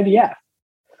things like IVF.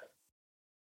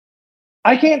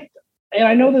 And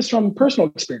I know this from personal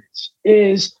experience,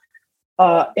 is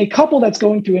a couple that's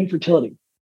going through infertility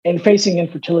and facing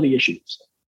infertility issues.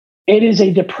 It is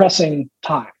a depressing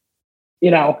time.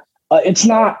 It's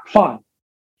not fun,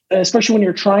 especially when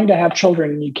you're trying to have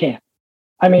children and you can't.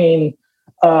 I mean,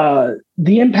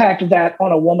 the impact of that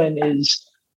on a woman is,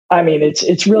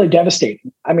 it's really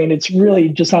devastating. It's really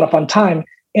just not a fun time.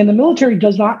 And the military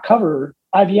does not cover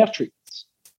IVF treatments.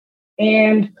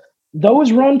 And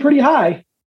those run pretty high.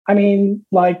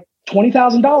 Like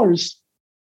 $20,000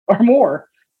 or more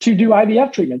to do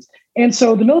IVF treatments. And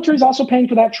so the military is also paying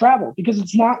for that travel because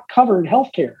it's not covered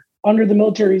healthcare under the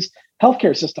military's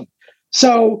healthcare system.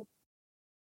 So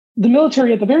the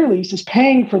military, at the very least, is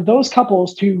paying for those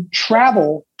couples to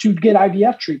travel to get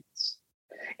IVF treatments.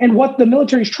 And what the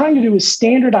military is trying to do is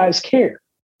standardize care,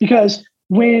 because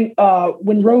when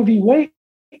Roe v. Wade,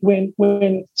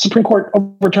 when Supreme Court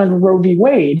overturned Roe v.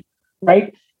 Wade,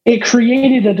 right, it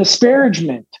created a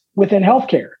disparagement within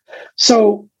healthcare.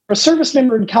 So for a service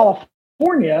member in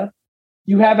California,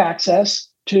 you have access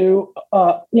to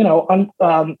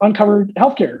uncovered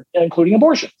healthcare, including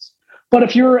abortions. But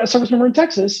if you're a service member in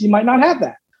Texas, you might not have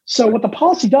that. So what the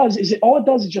policy does is all it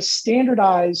does is just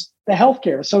standardize the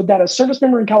healthcare so that a service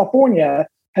member in California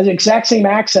has the exact same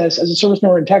access as a service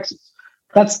member in Texas.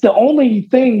 That's the only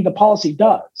thing the policy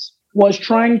does, was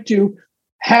trying to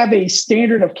have a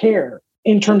standard of care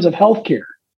in terms of healthcare,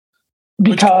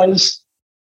 because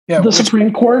the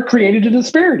Supreme Court created a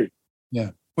disparity.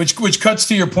 Yeah, which cuts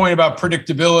to your point about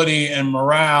predictability and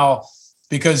morale,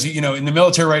 because in the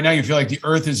military right now you feel like the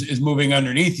earth is moving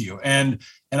underneath you, and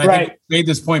I think I made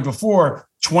this point before.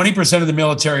 20% of the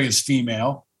military is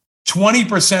female.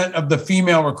 20% of the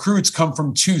female recruits come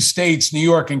from 2 states, New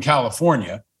York and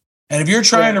California. And if you're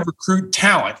trying to recruit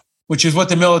talent, which is what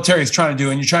the military is trying to do,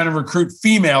 and you're trying to recruit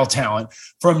female talent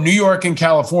from New York and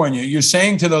California, you're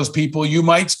saying to those people, you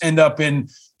might end up in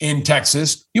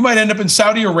Texas, you might end up in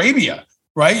Saudi Arabia,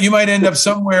 right? You might end up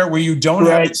somewhere where you don't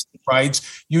have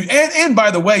rights. And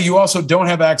by the way, you also don't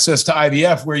have access to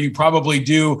IVF, where you probably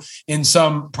do in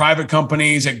some private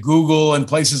companies at Google and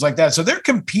places like that. So they're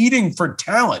competing for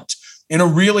talent in a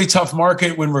really tough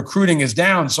market when recruiting is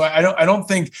down. So I don't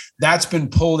think that's been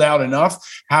pulled out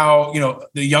enough. How,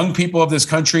 the young people of this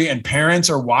country and parents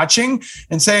are watching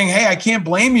and saying, hey, I can't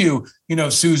blame you,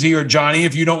 Susie or Johnny,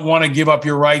 if you don't want to give up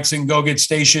your rights and go get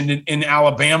stationed in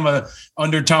Alabama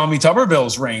under Tommy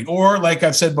Tuberville's reign. Or like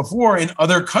I've said before, in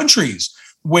other countries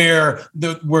where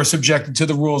we're subjected to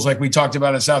the rules like we talked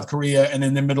about in South Korea and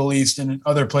in the Middle East and in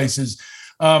other places.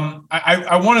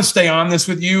 I want to stay on this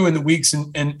with you in the weeks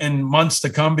and months to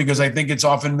come, because I think it's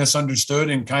often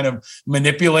misunderstood and kind of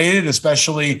manipulated,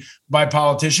 especially by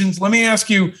politicians. Let me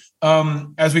ask you,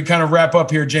 as we kind of wrap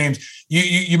up here, James,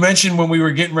 you mentioned when we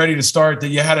were getting ready to start that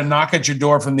you had a knock at your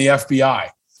door from the FBI.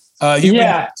 You've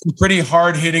been some pretty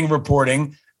hard-hitting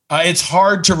reporting. It's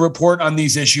hard to report on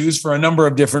these issues for a number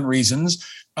of different reasons.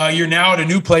 You're now at a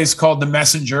new place called The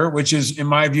Messenger, which is, in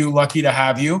my view, lucky to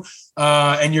have you.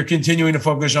 And you're continuing to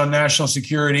focus on national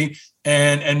security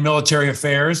and military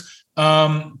affairs.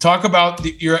 Tell us about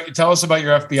your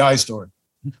FBI story.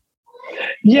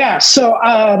 Yeah. So,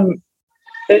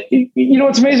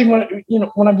 it's amazing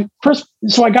when I first,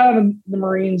 so I got out of the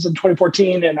Marines in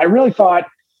 2014, and I really thought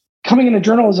coming into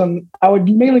journalism, I would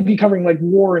mainly be covering like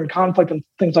war and conflict and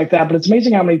things like that. But it's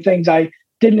amazing how many things I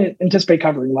didn't anticipate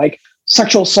covering, like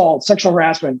sexual assault, sexual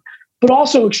harassment, but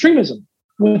also extremism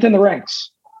within the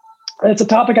ranks. It's a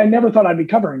topic I never thought I'd be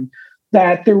covering,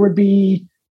 that there would be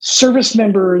service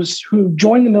members who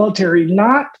join the military,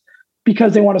 not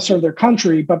because they want to serve their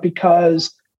country, but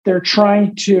because they're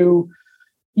trying to,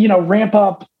 ramp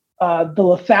up the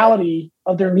lethality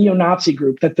of their neo-Nazi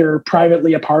group that they're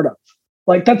privately a part of.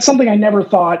 Like, that's something I never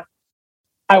thought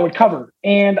I would cover.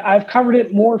 And I've covered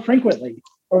it more frequently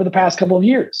over the past couple of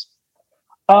years.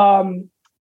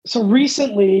 So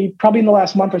recently, probably in the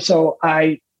last month or so,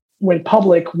 I went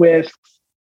public with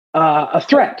a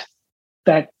threat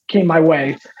that came my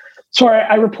way. So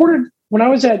I reported, when I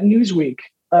was at Newsweek,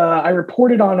 I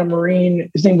reported on a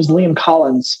Marine. His name was Liam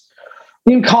Collins.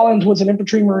 Liam Collins was an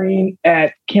infantry Marine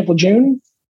at Camp Lejeune.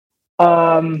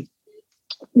 On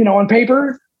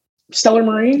paper, stellar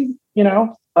Marine,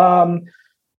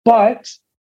 but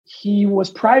he was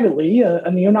privately a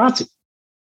neo-Nazi.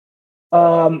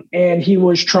 And he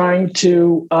was trying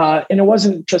to, and it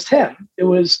wasn't just him, it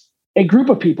was a group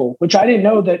of people, which I didn't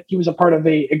know that he was a part of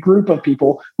a group of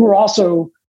people who were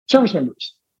also service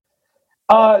members.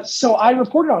 So I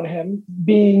reported on him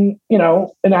being,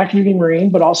 an active duty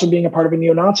Marine, but also being a part of a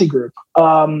neo-Nazi group.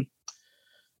 About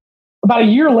a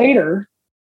year later,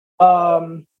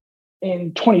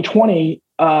 in 2020,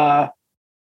 I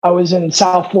was in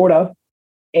South Florida,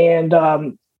 and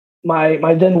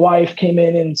my then wife came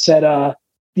in and said,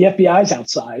 the FBI's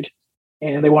outside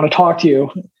and they want to talk to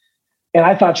you. And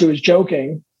I thought she was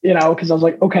joking, because I was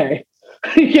like, okay,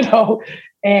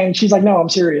 and she's like, no, I'm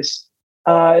serious.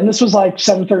 And this was like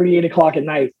 7:30, 8 o'clock at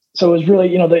night. So it was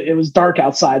really, it was dark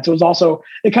outside. So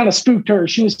it kind of spooked her.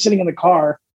 She was sitting in the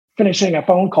car finishing a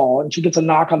phone call, and she gets a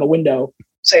knock on the window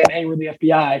saying, hey, we're the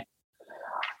FBI.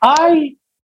 I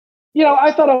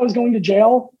thought I was going to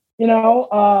jail,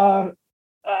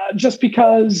 just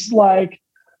because, when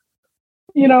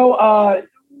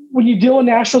you deal in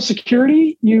national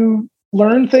security, you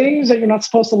learn things that you're not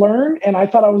supposed to learn. And I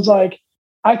thought it was like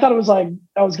I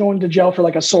was going to jail for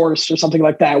like a source or something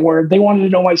like that, where they wanted to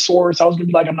know my source. I was going to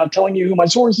be like, I'm not telling you who my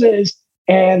source is,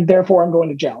 and therefore I'm going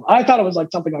to jail. I thought it was like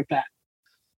something like that.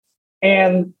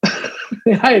 And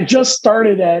I had just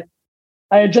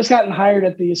gotten hired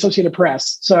at the Associated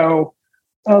Press. So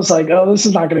I was like, oh, this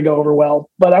is not going to go over well.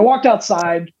 But I walked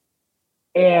outside,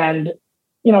 and,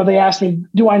 they asked me,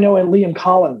 do I know a Liam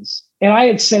Collins? And I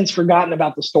had since forgotten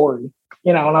about the story,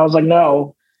 and I was like,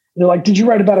 no. And they're like, did you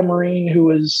write about a Marine who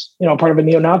was, part of a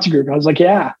neo-Nazi group? And I was like,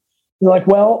 yeah. And they're like,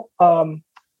 well,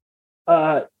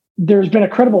 there's been a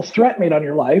credible threat made on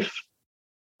your life.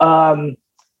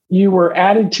 You were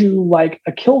added to like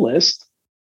a kill list.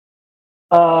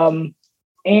 And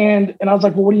I was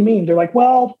like, well, what do you mean? They're like,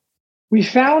 well, we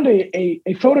found a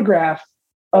photograph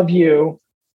of you.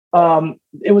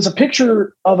 It was a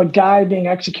picture of a guy being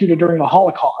executed during the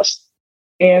Holocaust,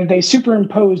 and they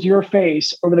superimposed your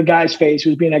face over the guy's face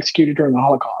who was being executed during the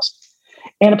Holocaust.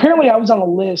 And apparently I was on a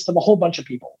list of a whole bunch of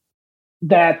people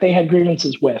that they had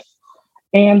grievances with.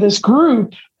 And this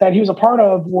group that he was a part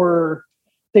of what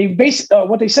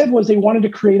they said was they wanted to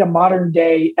create a modern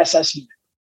day SS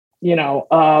unit,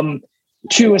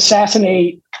 to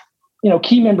assassinate,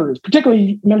 key members,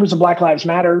 particularly members of Black Lives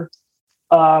Matter,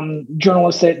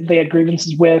 journalists that they had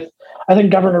grievances with. I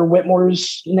think Governor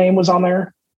Whitmore's name was on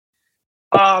there.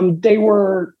 They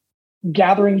were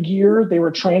gathering gear. They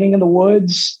were training in the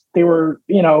woods. They were,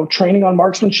 training on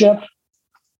marksmanship.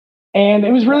 And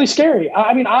it was really scary.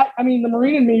 I mean, the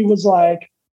Marine in me was like,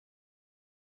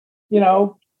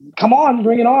 come on,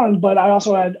 bring it on. But I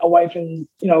also had a wife and,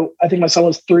 I think my son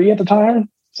was 3 at the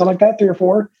time, something like that, 3 or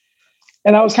 4.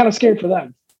 And I was kind of scared for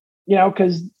them,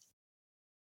 because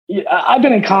I've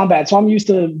been in combat, so I'm used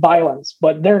to violence,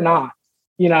 but they're not,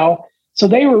 So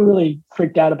they were really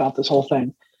freaked out about this whole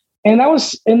thing. And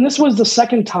this was the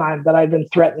second time that I'd been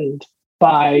threatened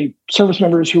by service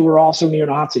members who were also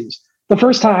neo-Nazis. The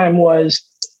first time was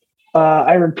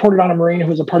I reported on a Marine who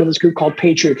was a part of this group called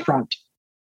Patriot Front.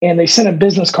 And they sent a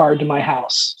business card to my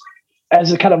house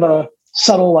as a kind of a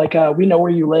subtle, we know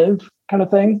where you live kind of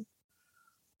thing.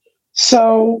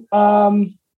 So,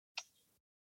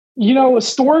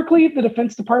 historically, the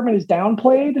Defense Department has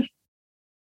downplayed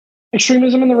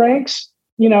extremism in the ranks.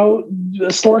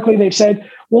 Historically, they've said,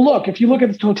 well, look, if you look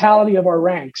at the totality of our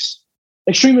ranks,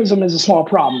 extremism is a small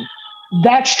problem.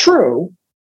 That's true.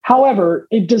 However,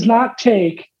 it does not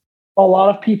take a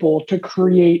lot of people to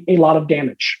create a lot of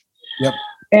damage. Yep.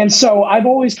 And so I've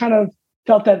always kind of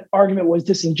felt that argument was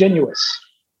disingenuous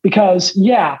because,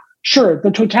 yeah, sure, the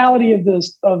totality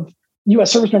of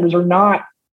U.S. service members are not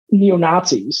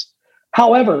neo-Nazis.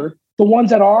 However, the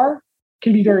ones that are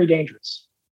can be very dangerous.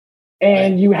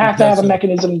 And you have to have a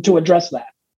mechanism to address that.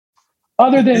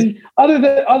 Other than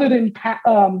kind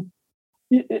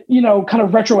of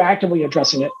retroactively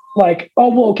addressing it. Like, oh,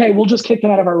 well, okay, we'll just kick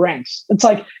them out of our ranks. It's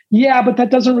like, yeah, but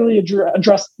that doesn't really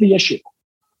address the issue.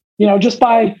 Just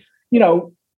by,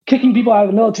 kicking people out of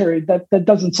the military, that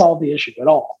doesn't solve the issue at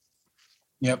all.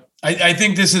 Yep. I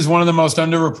think this is one of the most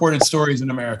underreported stories in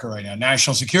America right now.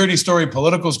 National security story,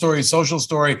 political story, social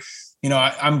story.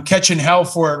 I'm catching hell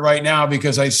for it right now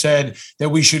because I said that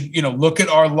we should, look at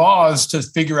our laws to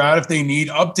figure out if they need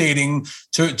updating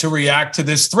to react to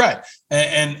this threat.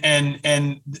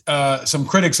 And some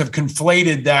critics have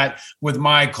conflated that with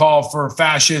my call for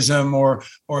fascism or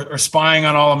spying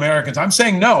on all Americans. I'm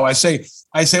saying no. I say,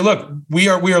 look, we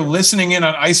are listening in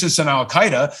on ISIS and Al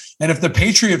Qaeda, and if the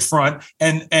Patriot Front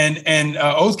and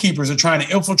Oath Keepers are trying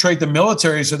to infiltrate the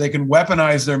military so they can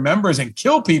weaponize their members and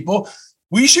kill people,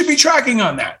 we should be tracking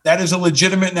on that. That is a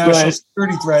legitimate national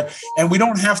security threat, and we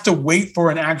don't have to wait for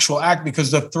an actual act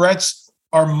because the threats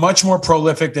are much more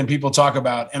prolific than people talk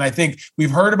about. And I think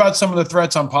we've heard about some of the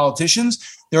threats on politicians.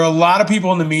 There are a lot of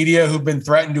people in the media who've been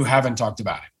threatened who haven't talked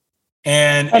about it.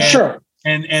 And sure.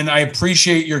 And I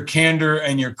appreciate your candor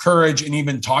and your courage in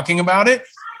even talking about it.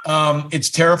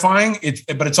 It's terrifying,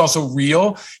 but it's also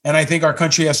real. And I think our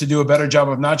country has to do a better job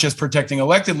of not just protecting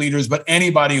elected leaders, but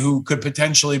anybody who could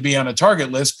potentially be on a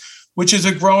target list, which is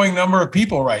a growing number of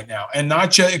people right now. And not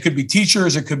just, it could be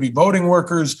teachers, it could be voting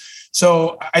workers.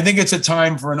 So I think it's a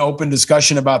time for an open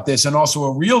discussion about this and also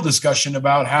a real discussion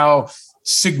about how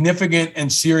significant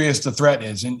and serious the threat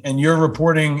is. And your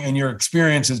reporting and your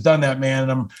experience has done that, man.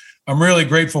 And I'm really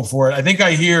grateful for it. I think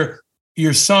I hear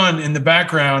your son in the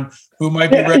background who might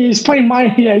be ready. He's playing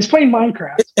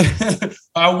Minecraft.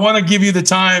 I want to give you the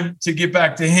time to get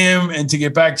back to him and to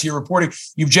get back to your reporting.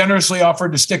 You've generously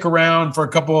offered to stick around for a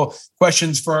couple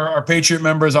questions for our Patriot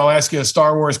members. I'll ask you a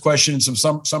Star Wars question and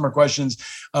some summer questions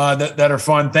that are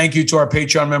fun. Thank you to our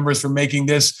Patreon members for making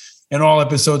this and all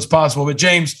episodes possible. But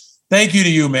James, thank you to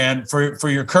you, man, for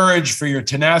your courage, for your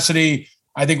tenacity.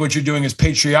 I think what you're doing is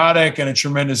patriotic and a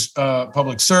tremendous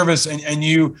public service. And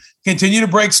you continue to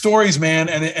break stories, man.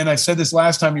 And I said this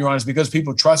last time you were on, is because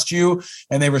people trust you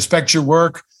and they respect your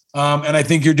work. And I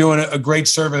think you're doing a great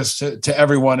service to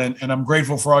everyone. And I'm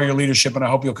grateful for all your leadership. And I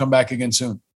hope you'll come back again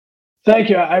soon. Thank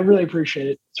you. I really appreciate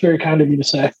it. It's very kind of you to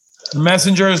say. The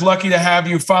Messenger is lucky to have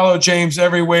you. Follow James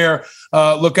everywhere.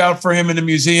 Look out for him in the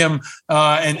museum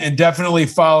and definitely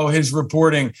follow his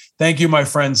reporting. Thank you, my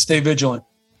friend. Stay vigilant.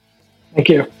 Thank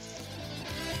you.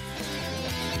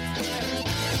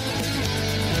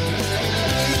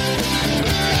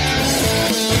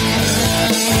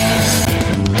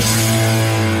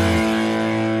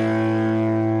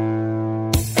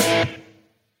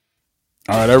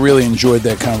 right, I really enjoyed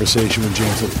that conversation with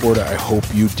James LaPorta. I hope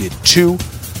you did too.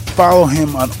 Follow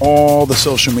him on all the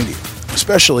social media,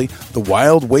 especially the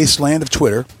wild wasteland of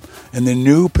Twitter and the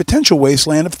new potential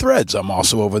wasteland of Threads. I'm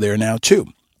also over there now too.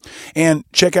 And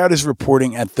check out his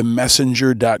reporting at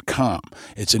themessenger.com.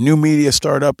 It's a new media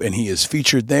startup, and he is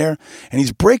featured there. And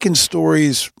he's breaking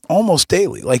stories almost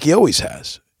daily, like he always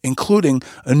has, including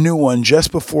a new one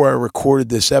just before I recorded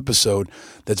this episode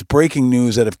that's breaking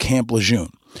news out of Camp Lejeune,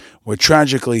 where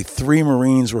tragically 3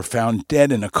 Marines were found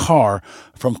dead in a car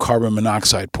from carbon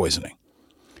monoxide poisoning.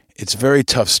 It's very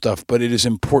tough stuff, but it is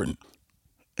important.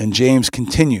 And James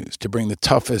continues to bring the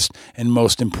toughest and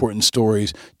most important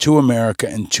stories to America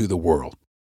and to the world.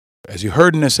 As you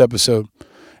heard in this episode,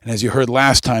 and as you heard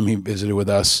last time he visited with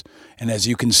us, and as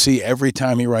you can see every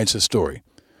time he writes a story,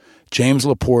 James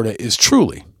LaPorta is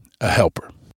truly a helper.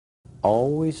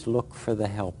 Always look for the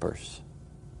helpers.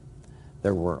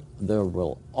 There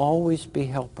will always be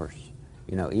helpers,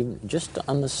 even just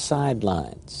on the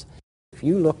sidelines. If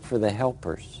you look for the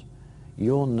helpers,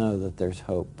 you'll know that there's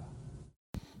hope.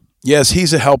 Yes,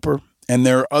 he's a helper, and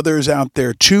there are others out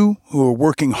there too who are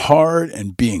working hard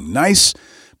and being nice.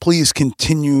 Please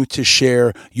continue to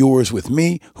share yours with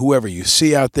me, whoever you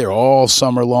see out there all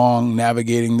summer long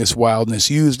navigating this wildness.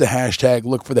 Use the hashtag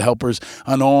Look for the Helpers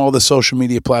on all the social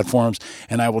media platforms,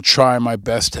 and I will try my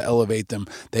best to elevate them.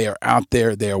 They are out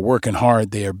there, they are working hard,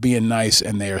 they are being nice,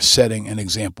 and they are setting an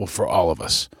example for all of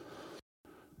us.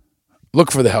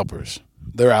 Look for the helpers.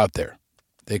 They're out there.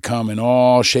 They come in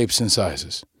all shapes and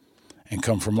sizes and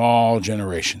come from all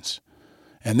generations.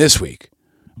 And this week,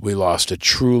 we lost a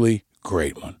truly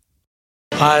great one.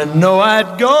 I know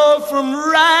I'd go from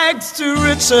rags to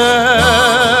riches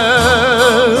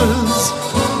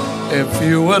if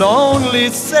you would only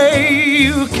say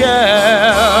you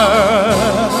care.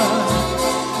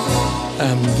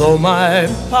 And though my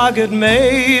pocket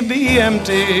may be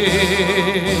empty,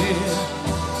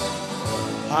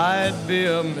 I'd be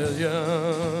a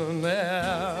millionaire.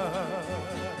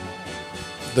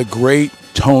 The great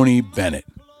Tony Bennett,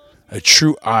 a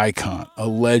true icon, a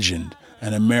legend,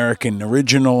 an American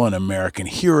original, an American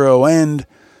hero, and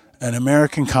an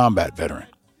American combat veteran.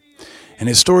 And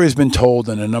his story has been told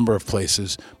in a number of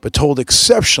places, but told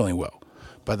exceptionally well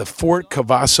by the Fort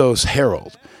Cavazos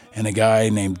Herald and a guy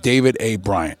named David A.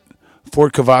 Bryant.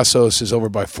 Fort Cavazos is over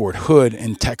by Fort Hood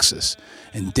in Texas,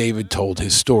 and David told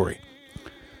his story.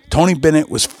 Tony Bennett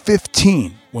was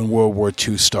 15 when World War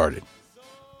II started.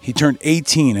 He turned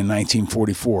 18 in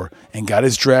 1944 and got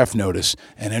his draft notice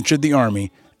and entered the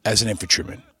Army as an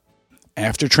infantryman.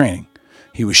 After training,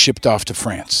 he was shipped off to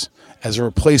France as a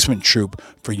replacement troop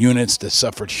for units that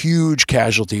suffered huge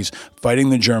casualties fighting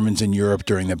the Germans in Europe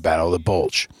during the Battle of the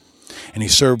Bulge. And he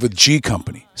served with G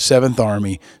Company, 7th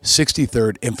Army,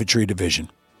 63rd Infantry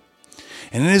Division.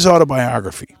 And in his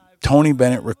autobiography, Tony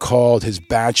Bennett recalled his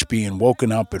batch being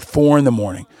woken up at 4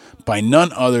 a.m. by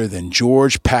none other than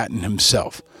George Patton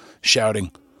himself,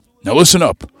 shouting, "Now listen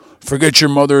up. Forget your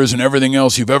mothers and everything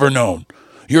else you've ever known.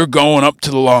 You're going up to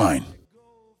the line."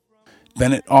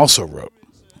 Bennett also wrote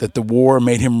that the war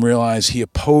made him realize he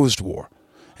opposed war,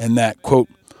 and that, quote,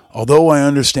 "Although I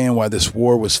understand why this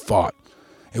war was fought,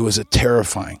 it was a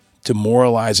terrifying,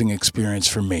 demoralizing experience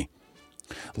for me.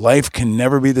 Life can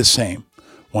never be the same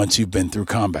once you've been through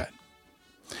combat."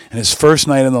 And his first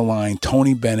night on the line,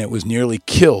 Tony Bennett was nearly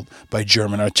killed by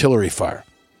German artillery fire.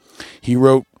 He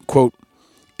wrote, quote,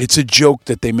 "It's a joke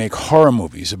that they make horror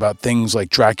movies about things like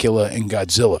Dracula and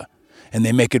Godzilla, and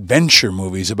they make adventure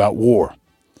movies about war.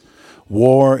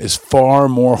 War is far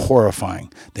more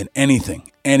horrifying than anything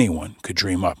anyone could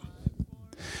dream up."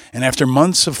 And after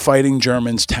months of fighting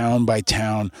Germans town by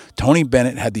town, Tony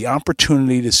Bennett had the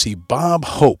opportunity to see Bob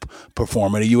Hope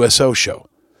perform at a USO show.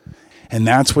 And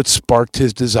that's what sparked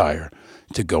his desire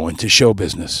to go into show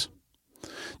business.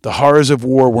 The horrors of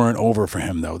war weren't over for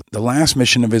him, though. The last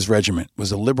mission of his regiment was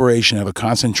the liberation of a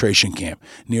concentration camp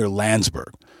near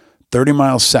Landsberg, 30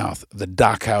 miles south of the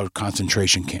Dachau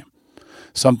concentration camp,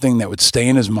 something that would stay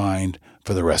in his mind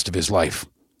for the rest of his life.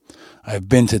 I've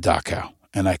been to Dachau,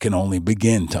 and I can only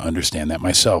begin to understand that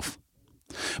myself.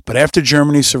 But after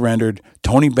Germany surrendered,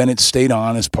 Tony Bennett stayed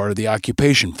on as part of the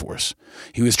occupation force.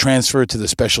 He was transferred to the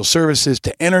Special Services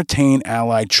to entertain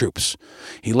Allied troops.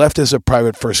 He left as a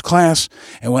private first class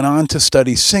and went on to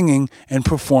study singing and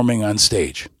performing on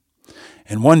stage.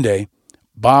 And one day,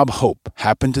 Bob Hope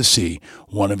happened to see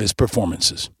one of his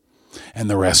performances, and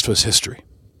the rest was history.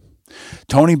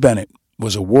 Tony Bennett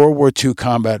was a World War II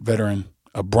combat veteran,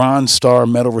 a Bronze Star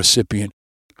Medal recipient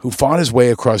who fought his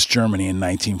way across Germany in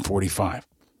 1945.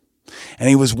 And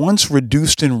he was once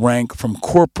reduced in rank from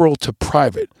corporal to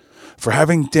private for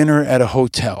having dinner at a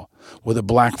hotel with a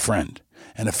black friend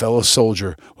and a fellow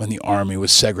soldier when the Army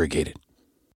was segregated.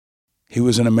 He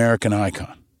was an American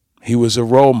icon. He was a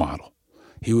role model.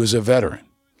 He was a veteran.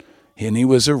 And he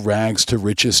was a rags to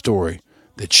riches story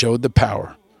that showed the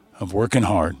power of working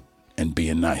hard and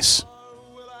being nice.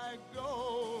 Will I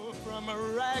go from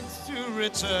rags to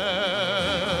riches?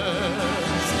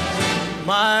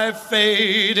 My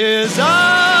fate is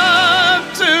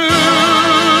up to you.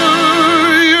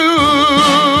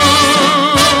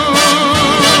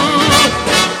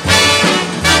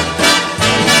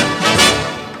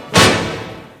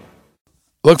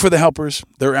 Look for the helpers.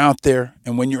 They're out there.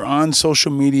 And when you're on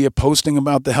social media posting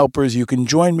about the helpers, you can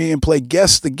join me and play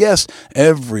Guess the Guest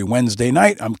every Wednesday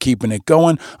night. I'm keeping it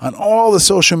going on all the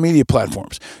social media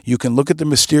platforms. You can look at the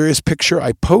mysterious picture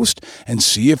I post and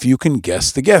see if you can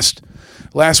guess the guest.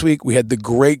 Last week, we had the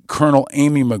great Colonel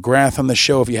Amy McGrath on the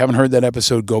show. If you haven't heard that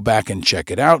episode, go back and check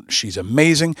it out. She's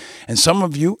amazing. And some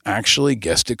of you actually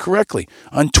guessed it correctly.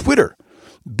 On Twitter,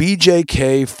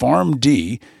 BJK Farm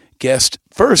D guessed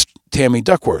first Tammy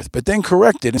Duckworth, but then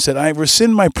corrected and said, I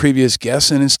rescind my previous guess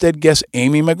and instead guess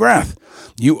Amy McGrath.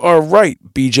 You are right,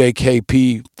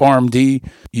 BJKP Farm D.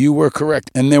 You were correct.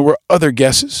 And there were other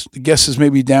guesses. The guesses may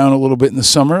be down a little bit in the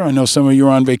summer. I know some of you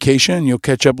are on vacation and you'll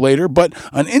catch up later. But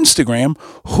on Instagram,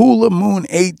 Hula Moon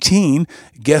 18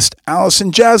 guessed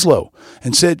Allison Jaslow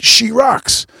and said, she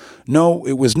rocks. No,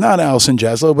 it was not Allison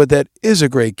Jaslow, but that is a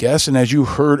great guess. And as you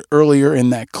heard earlier in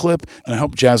that clip, and I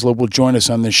hope Jaslow will join us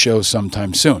on this show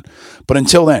sometime soon. But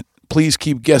until then, please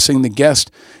keep guessing the guest,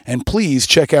 and please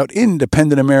check out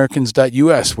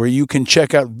independentamericans.us, where you can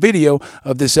check out video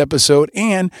of this episode,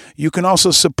 and you can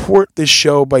also support this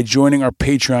show by joining our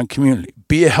Patreon community.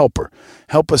 Be a helper.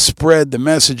 Help us spread the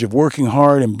message of working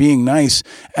hard and being nice,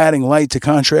 adding light to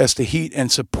contrast to heat,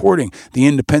 and supporting the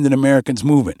Independent Americans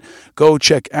movement. Go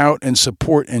check out and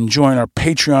support and join our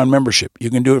Patreon membership. You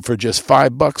can do it for just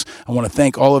 $5. I want to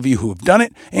thank all of you who have done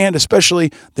it, and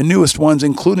especially the newest ones,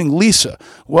 including Lisa.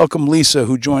 Welcome, Lisa,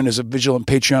 who joined as a Vigilant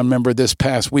Patreon member this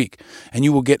past week. And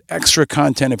you will get extra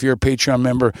content if you're a Patreon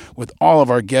member with all of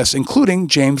our guests, including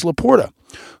James LaPorta,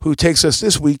 who takes us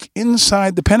this week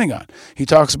inside the Pentagon. He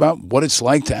talks about what it's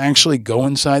like to actually go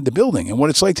inside the building and what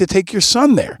it's like to take your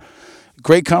son there.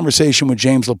 Great conversation with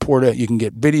James LaPorta. You can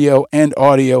get video and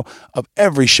audio of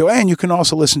every show, and you can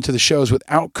also listen to the shows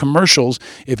without commercials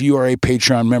if you are a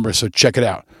Patreon member, so check it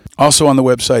out. Also on the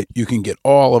website, you can get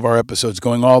all of our episodes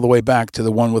going all the way back to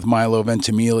the one with Milo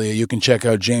Ventimiglia. You can check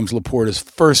out James LaPorta's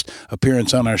first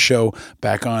appearance on our show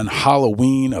back on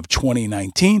Halloween of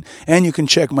 2019. And you can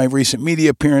check my recent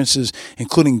media appearances,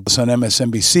 including on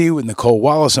MSNBC with Nicole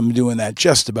Wallace. I'm doing that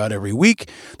just about every week.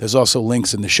 There's also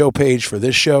links in the show page for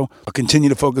this show. I'll continue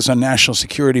to focus on national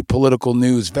security, political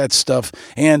news, vet stuff,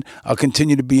 and I'll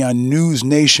continue to be on News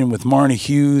Nation with Marnie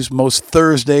Hughes most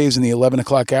Thursdays in the 11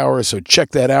 o'clock hour, so check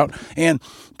that out. And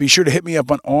be sure to hit me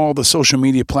up on all the social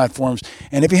media platforms.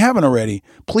 And if you haven't already,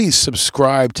 please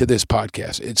subscribe to this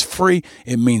podcast. It's free.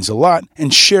 It means a lot.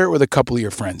 And share it with a couple of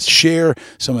your friends. Share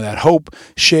some of that hope.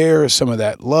 Share some of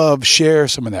that love. Share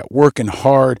some of that working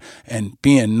hard and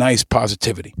being nice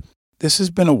positivity. This has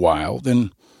been a wild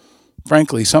and,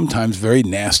 frankly, sometimes very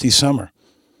nasty summer.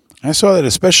 I saw that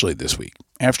especially this week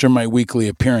after my weekly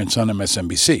appearance on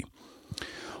MSNBC.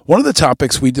 One of the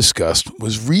topics we discussed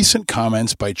was recent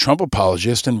comments by Trump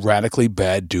apologist and radically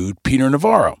bad dude Peter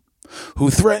Navarro,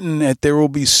 who threatened that there will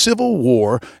be civil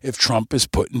war if Trump is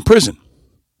put in prison.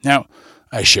 Now,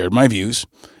 I shared my views,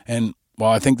 and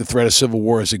while I think the threat of civil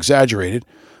war is exaggerated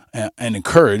and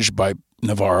encouraged by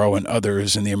Navarro and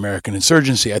others in the American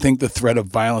insurgency, I think the threat of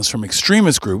violence from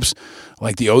extremist groups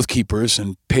like the Oath Keepers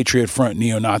and Patriot Front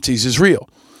neo-Nazis is real.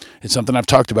 It's something I've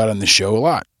talked about on this show a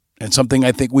lot. And something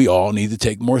I think we all need to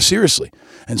take more seriously,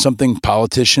 and something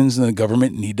politicians and the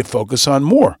government need to focus on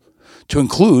more, to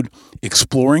include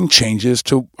exploring changes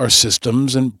to our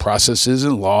systems and processes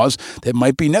and laws that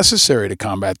might be necessary to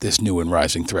combat this new and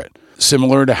rising threat,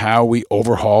 similar to how we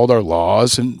overhauled our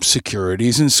laws and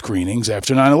securities and screenings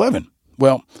after 9/11.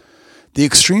 Well, the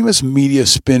extremist media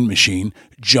spin machine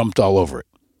jumped all over it.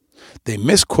 They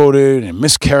misquoted and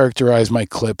mischaracterized my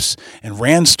clips and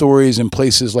ran stories in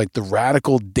places like the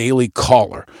Radical Daily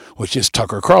Caller, which is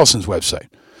Tucker Carlson's website,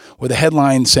 with a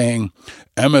headline saying,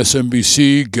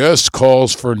 MSNBC guest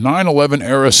calls for 9/11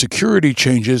 era security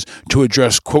changes to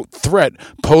address, quote, threat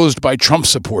posed by Trump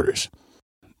supporters.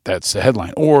 That's the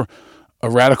headline. Or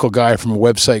a radical guy from a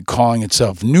website calling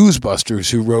itself Newsbusters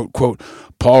who wrote, quote,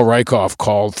 Paul Rieckhoff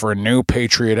called for a new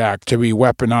Patriot Act to be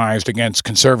weaponized against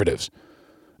conservatives.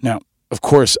 Now, of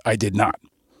course, I did not.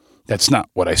 That's not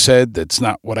what I said. That's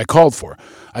not what I called for.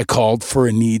 I called for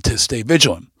a need to stay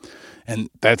vigilant. And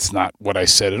that's not what I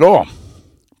said at all.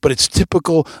 But it's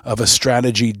typical of a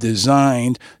strategy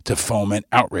designed to foment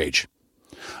outrage.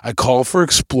 I call for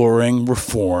exploring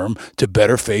reform to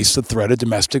better face the threat of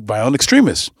domestic violent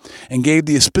extremists and gave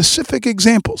the specific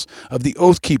examples of the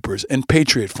Oath Keepers and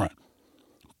Patriot Front.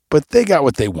 But they got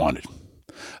what they wanted.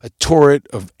 A torrent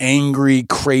of angry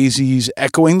crazies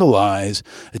echoing the lies,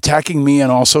 attacking me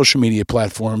on all social media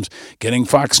platforms, getting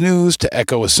Fox News to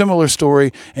echo a similar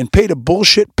story and paint a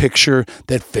bullshit picture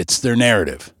that fits their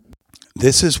narrative.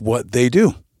 This is what they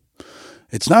do.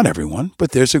 It's not everyone,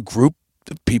 but there's a group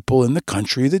of people in the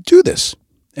country that do this.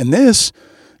 And this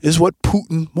is what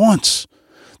Putin wants.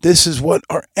 This is what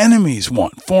our enemies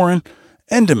want, foreign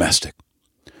and domestic.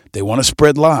 They want to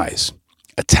spread lies,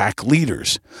 attack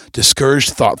leaders, discourage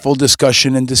thoughtful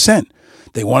discussion and dissent.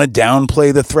 They want to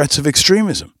downplay the threats of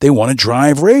extremism. They want to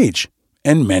drive rage.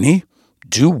 And many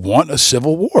do want a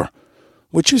civil war,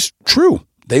 which is true.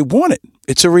 They want it.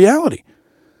 It's a reality.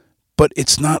 But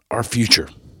it's not our future.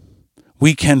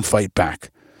 We can fight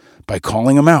back by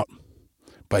calling them out,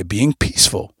 by being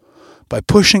peaceful, by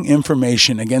pushing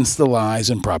information against the lies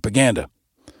and propaganda,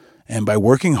 and by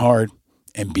working hard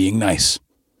and being nice.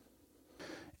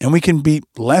 And we can be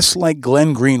less like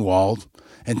Glenn Greenwald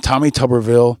and Tommy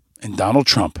Tuberville and Donald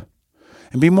Trump,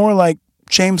 and be more like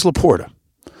James LaPorta,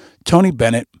 Tony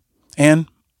Bennett, and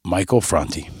Michael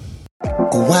Franti.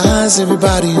 Why is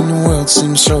everybody in the world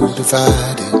seem so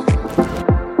divided?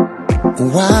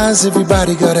 Why's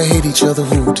everybody gotta hate each other?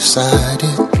 Who decided?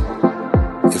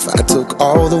 If I took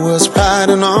all the world's pride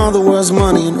and all the world's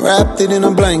money and wrapped it in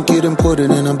a blanket and put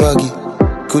it in a buggy,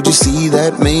 could you see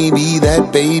that maybe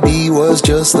that baby was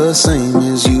just the same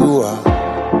as you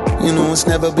are? You know, it's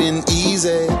never been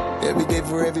easy. Every day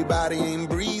for everybody ain't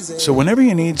breezy. So whenever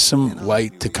you need some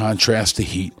light to contrast the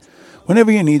heat,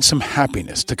 whenever you need some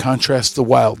happiness to contrast the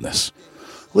wildness,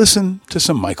 listen to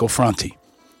some Michael Franti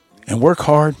and work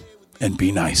hard and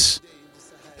be nice,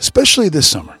 especially this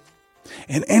summer,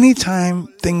 and anytime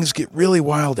things get really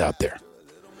wild out there,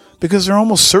 because they're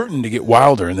almost certain to get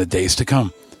wilder in the days to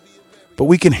come. But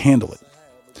we can handle it.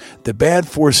 The bad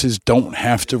forces don't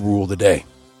have to rule the day.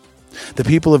 The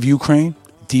people of Ukraine,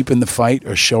 deep in the fight,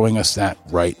 are showing us that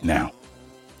right now.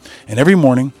 And every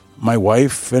morning, my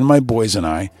wife and my boys and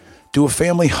I do a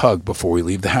family hug before we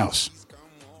leave the house,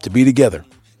 to be together,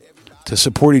 to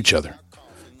support each other,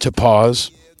 to pause,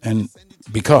 and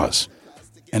because.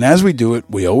 And as we do it,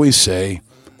 we always say,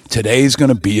 today's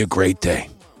going to be a great day.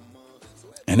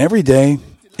 And every day,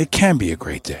 it can be a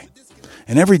great day.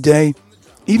 And every day,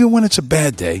 even when it's a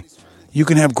bad day, you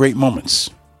can have great moments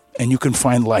and you can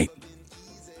find light.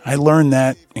 I learned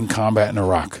that in combat in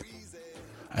Iraq.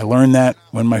 I learned that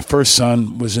when my first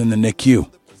son was in the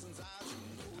NICU.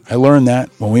 I learned that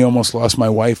when we almost lost my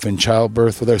wife in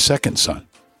childbirth with our second son.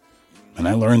 And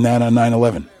I learned that on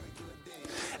 9/11.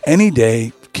 Any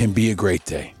day can be a great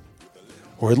day,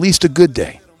 or at least a good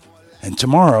day, and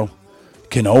tomorrow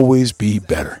can always be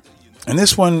better. And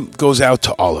this one goes out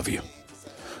to all of you,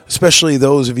 especially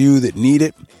those of you that need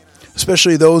it,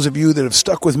 especially those of you that have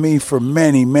stuck with me for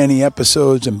many, many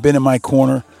episodes and been in my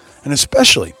corner, and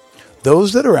especially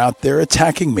those that are out there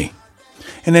attacking me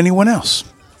and anyone else.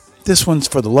 This one's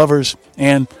for the lovers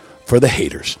and for the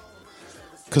haters.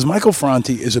 Because Michael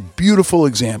Franti is a beautiful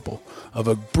example of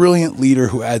a brilliant leader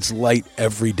who adds light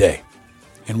every day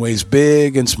in ways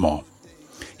big and small.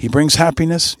 He brings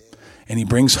happiness and he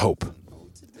brings hope.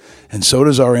 And so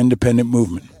does our independent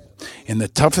movement in the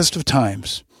toughest of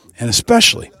times, and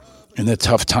especially in the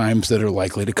tough times that are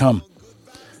likely to come.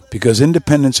 Because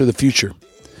independents are the future,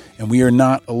 and we are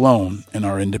not alone in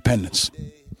our independence.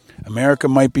 America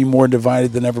might be more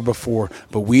divided than ever before,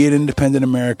 but we at Independent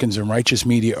Americans and Righteous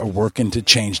Media are working to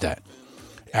change that,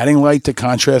 adding light to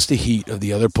contrast the heat of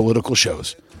the other political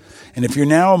shows. And if you're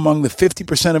now among the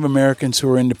 50% of Americans who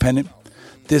are independent,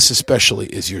 this especially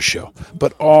is your show.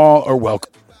 But all are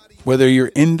welcome, whether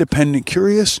you're independent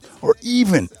curious or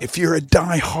even if you're a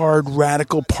die-hard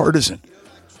radical partisan.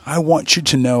 I want you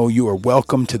to know you are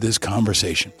welcome to this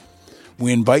conversation.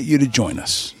 We invite you to join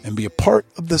us and be a part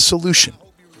of the solution,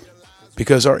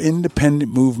 because our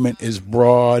independent movement is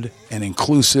broad and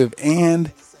inclusive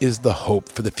and is the hope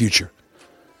for the future.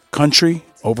 Country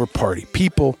over party,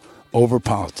 people over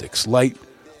politics, light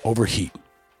over heat.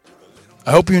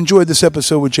 I hope you enjoyed this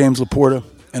episode with James LaPorta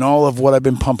and all of what I've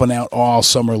been pumping out all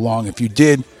summer long. If you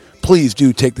did, please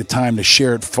do take the time to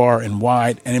share it far and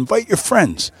wide and invite your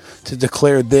friends to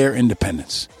declare their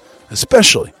independence,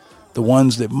 especially the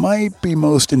ones that might be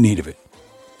most in need of it.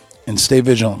 And stay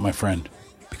vigilant, my friend.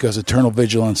 because eternal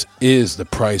vigilance is the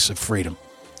price of freedom.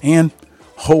 And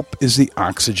hope is the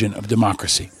oxygen of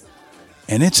democracy.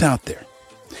 And it's out there,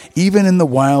 even in the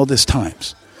wildest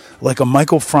times. Like a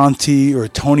Michael Franti or a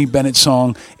Tony Bennett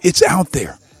song, it's out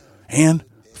there and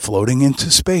floating into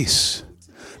space.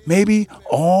 Maybe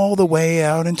all the way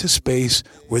out into space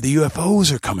where the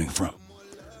UFOs are coming from.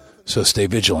 So stay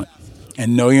vigilant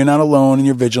and know you're not alone in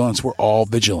your vigilance. We're all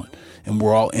vigilant and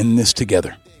we're all in this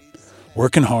together,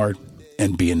 working hard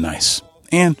and being nice.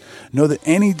 And know that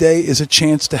any day is a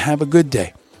chance to have a good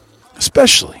day,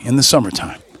 especially in the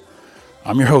summertime.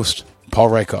 I'm your host, Paul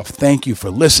Rykoff. Thank you for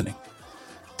listening.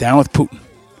 Down with Putin.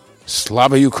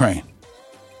 Slava Ukraine.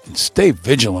 And stay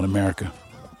vigilant, America.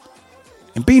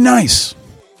 And be nice.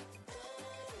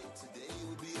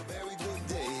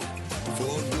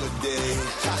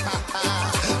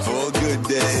 For a good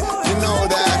day. You know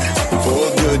that. For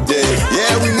a good day.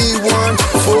 Yeah, we need one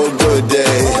for a good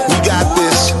day. We got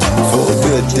this for a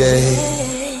good day.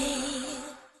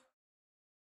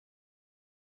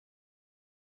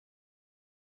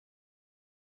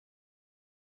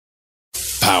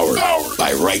 Powered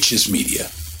by Righteous Media.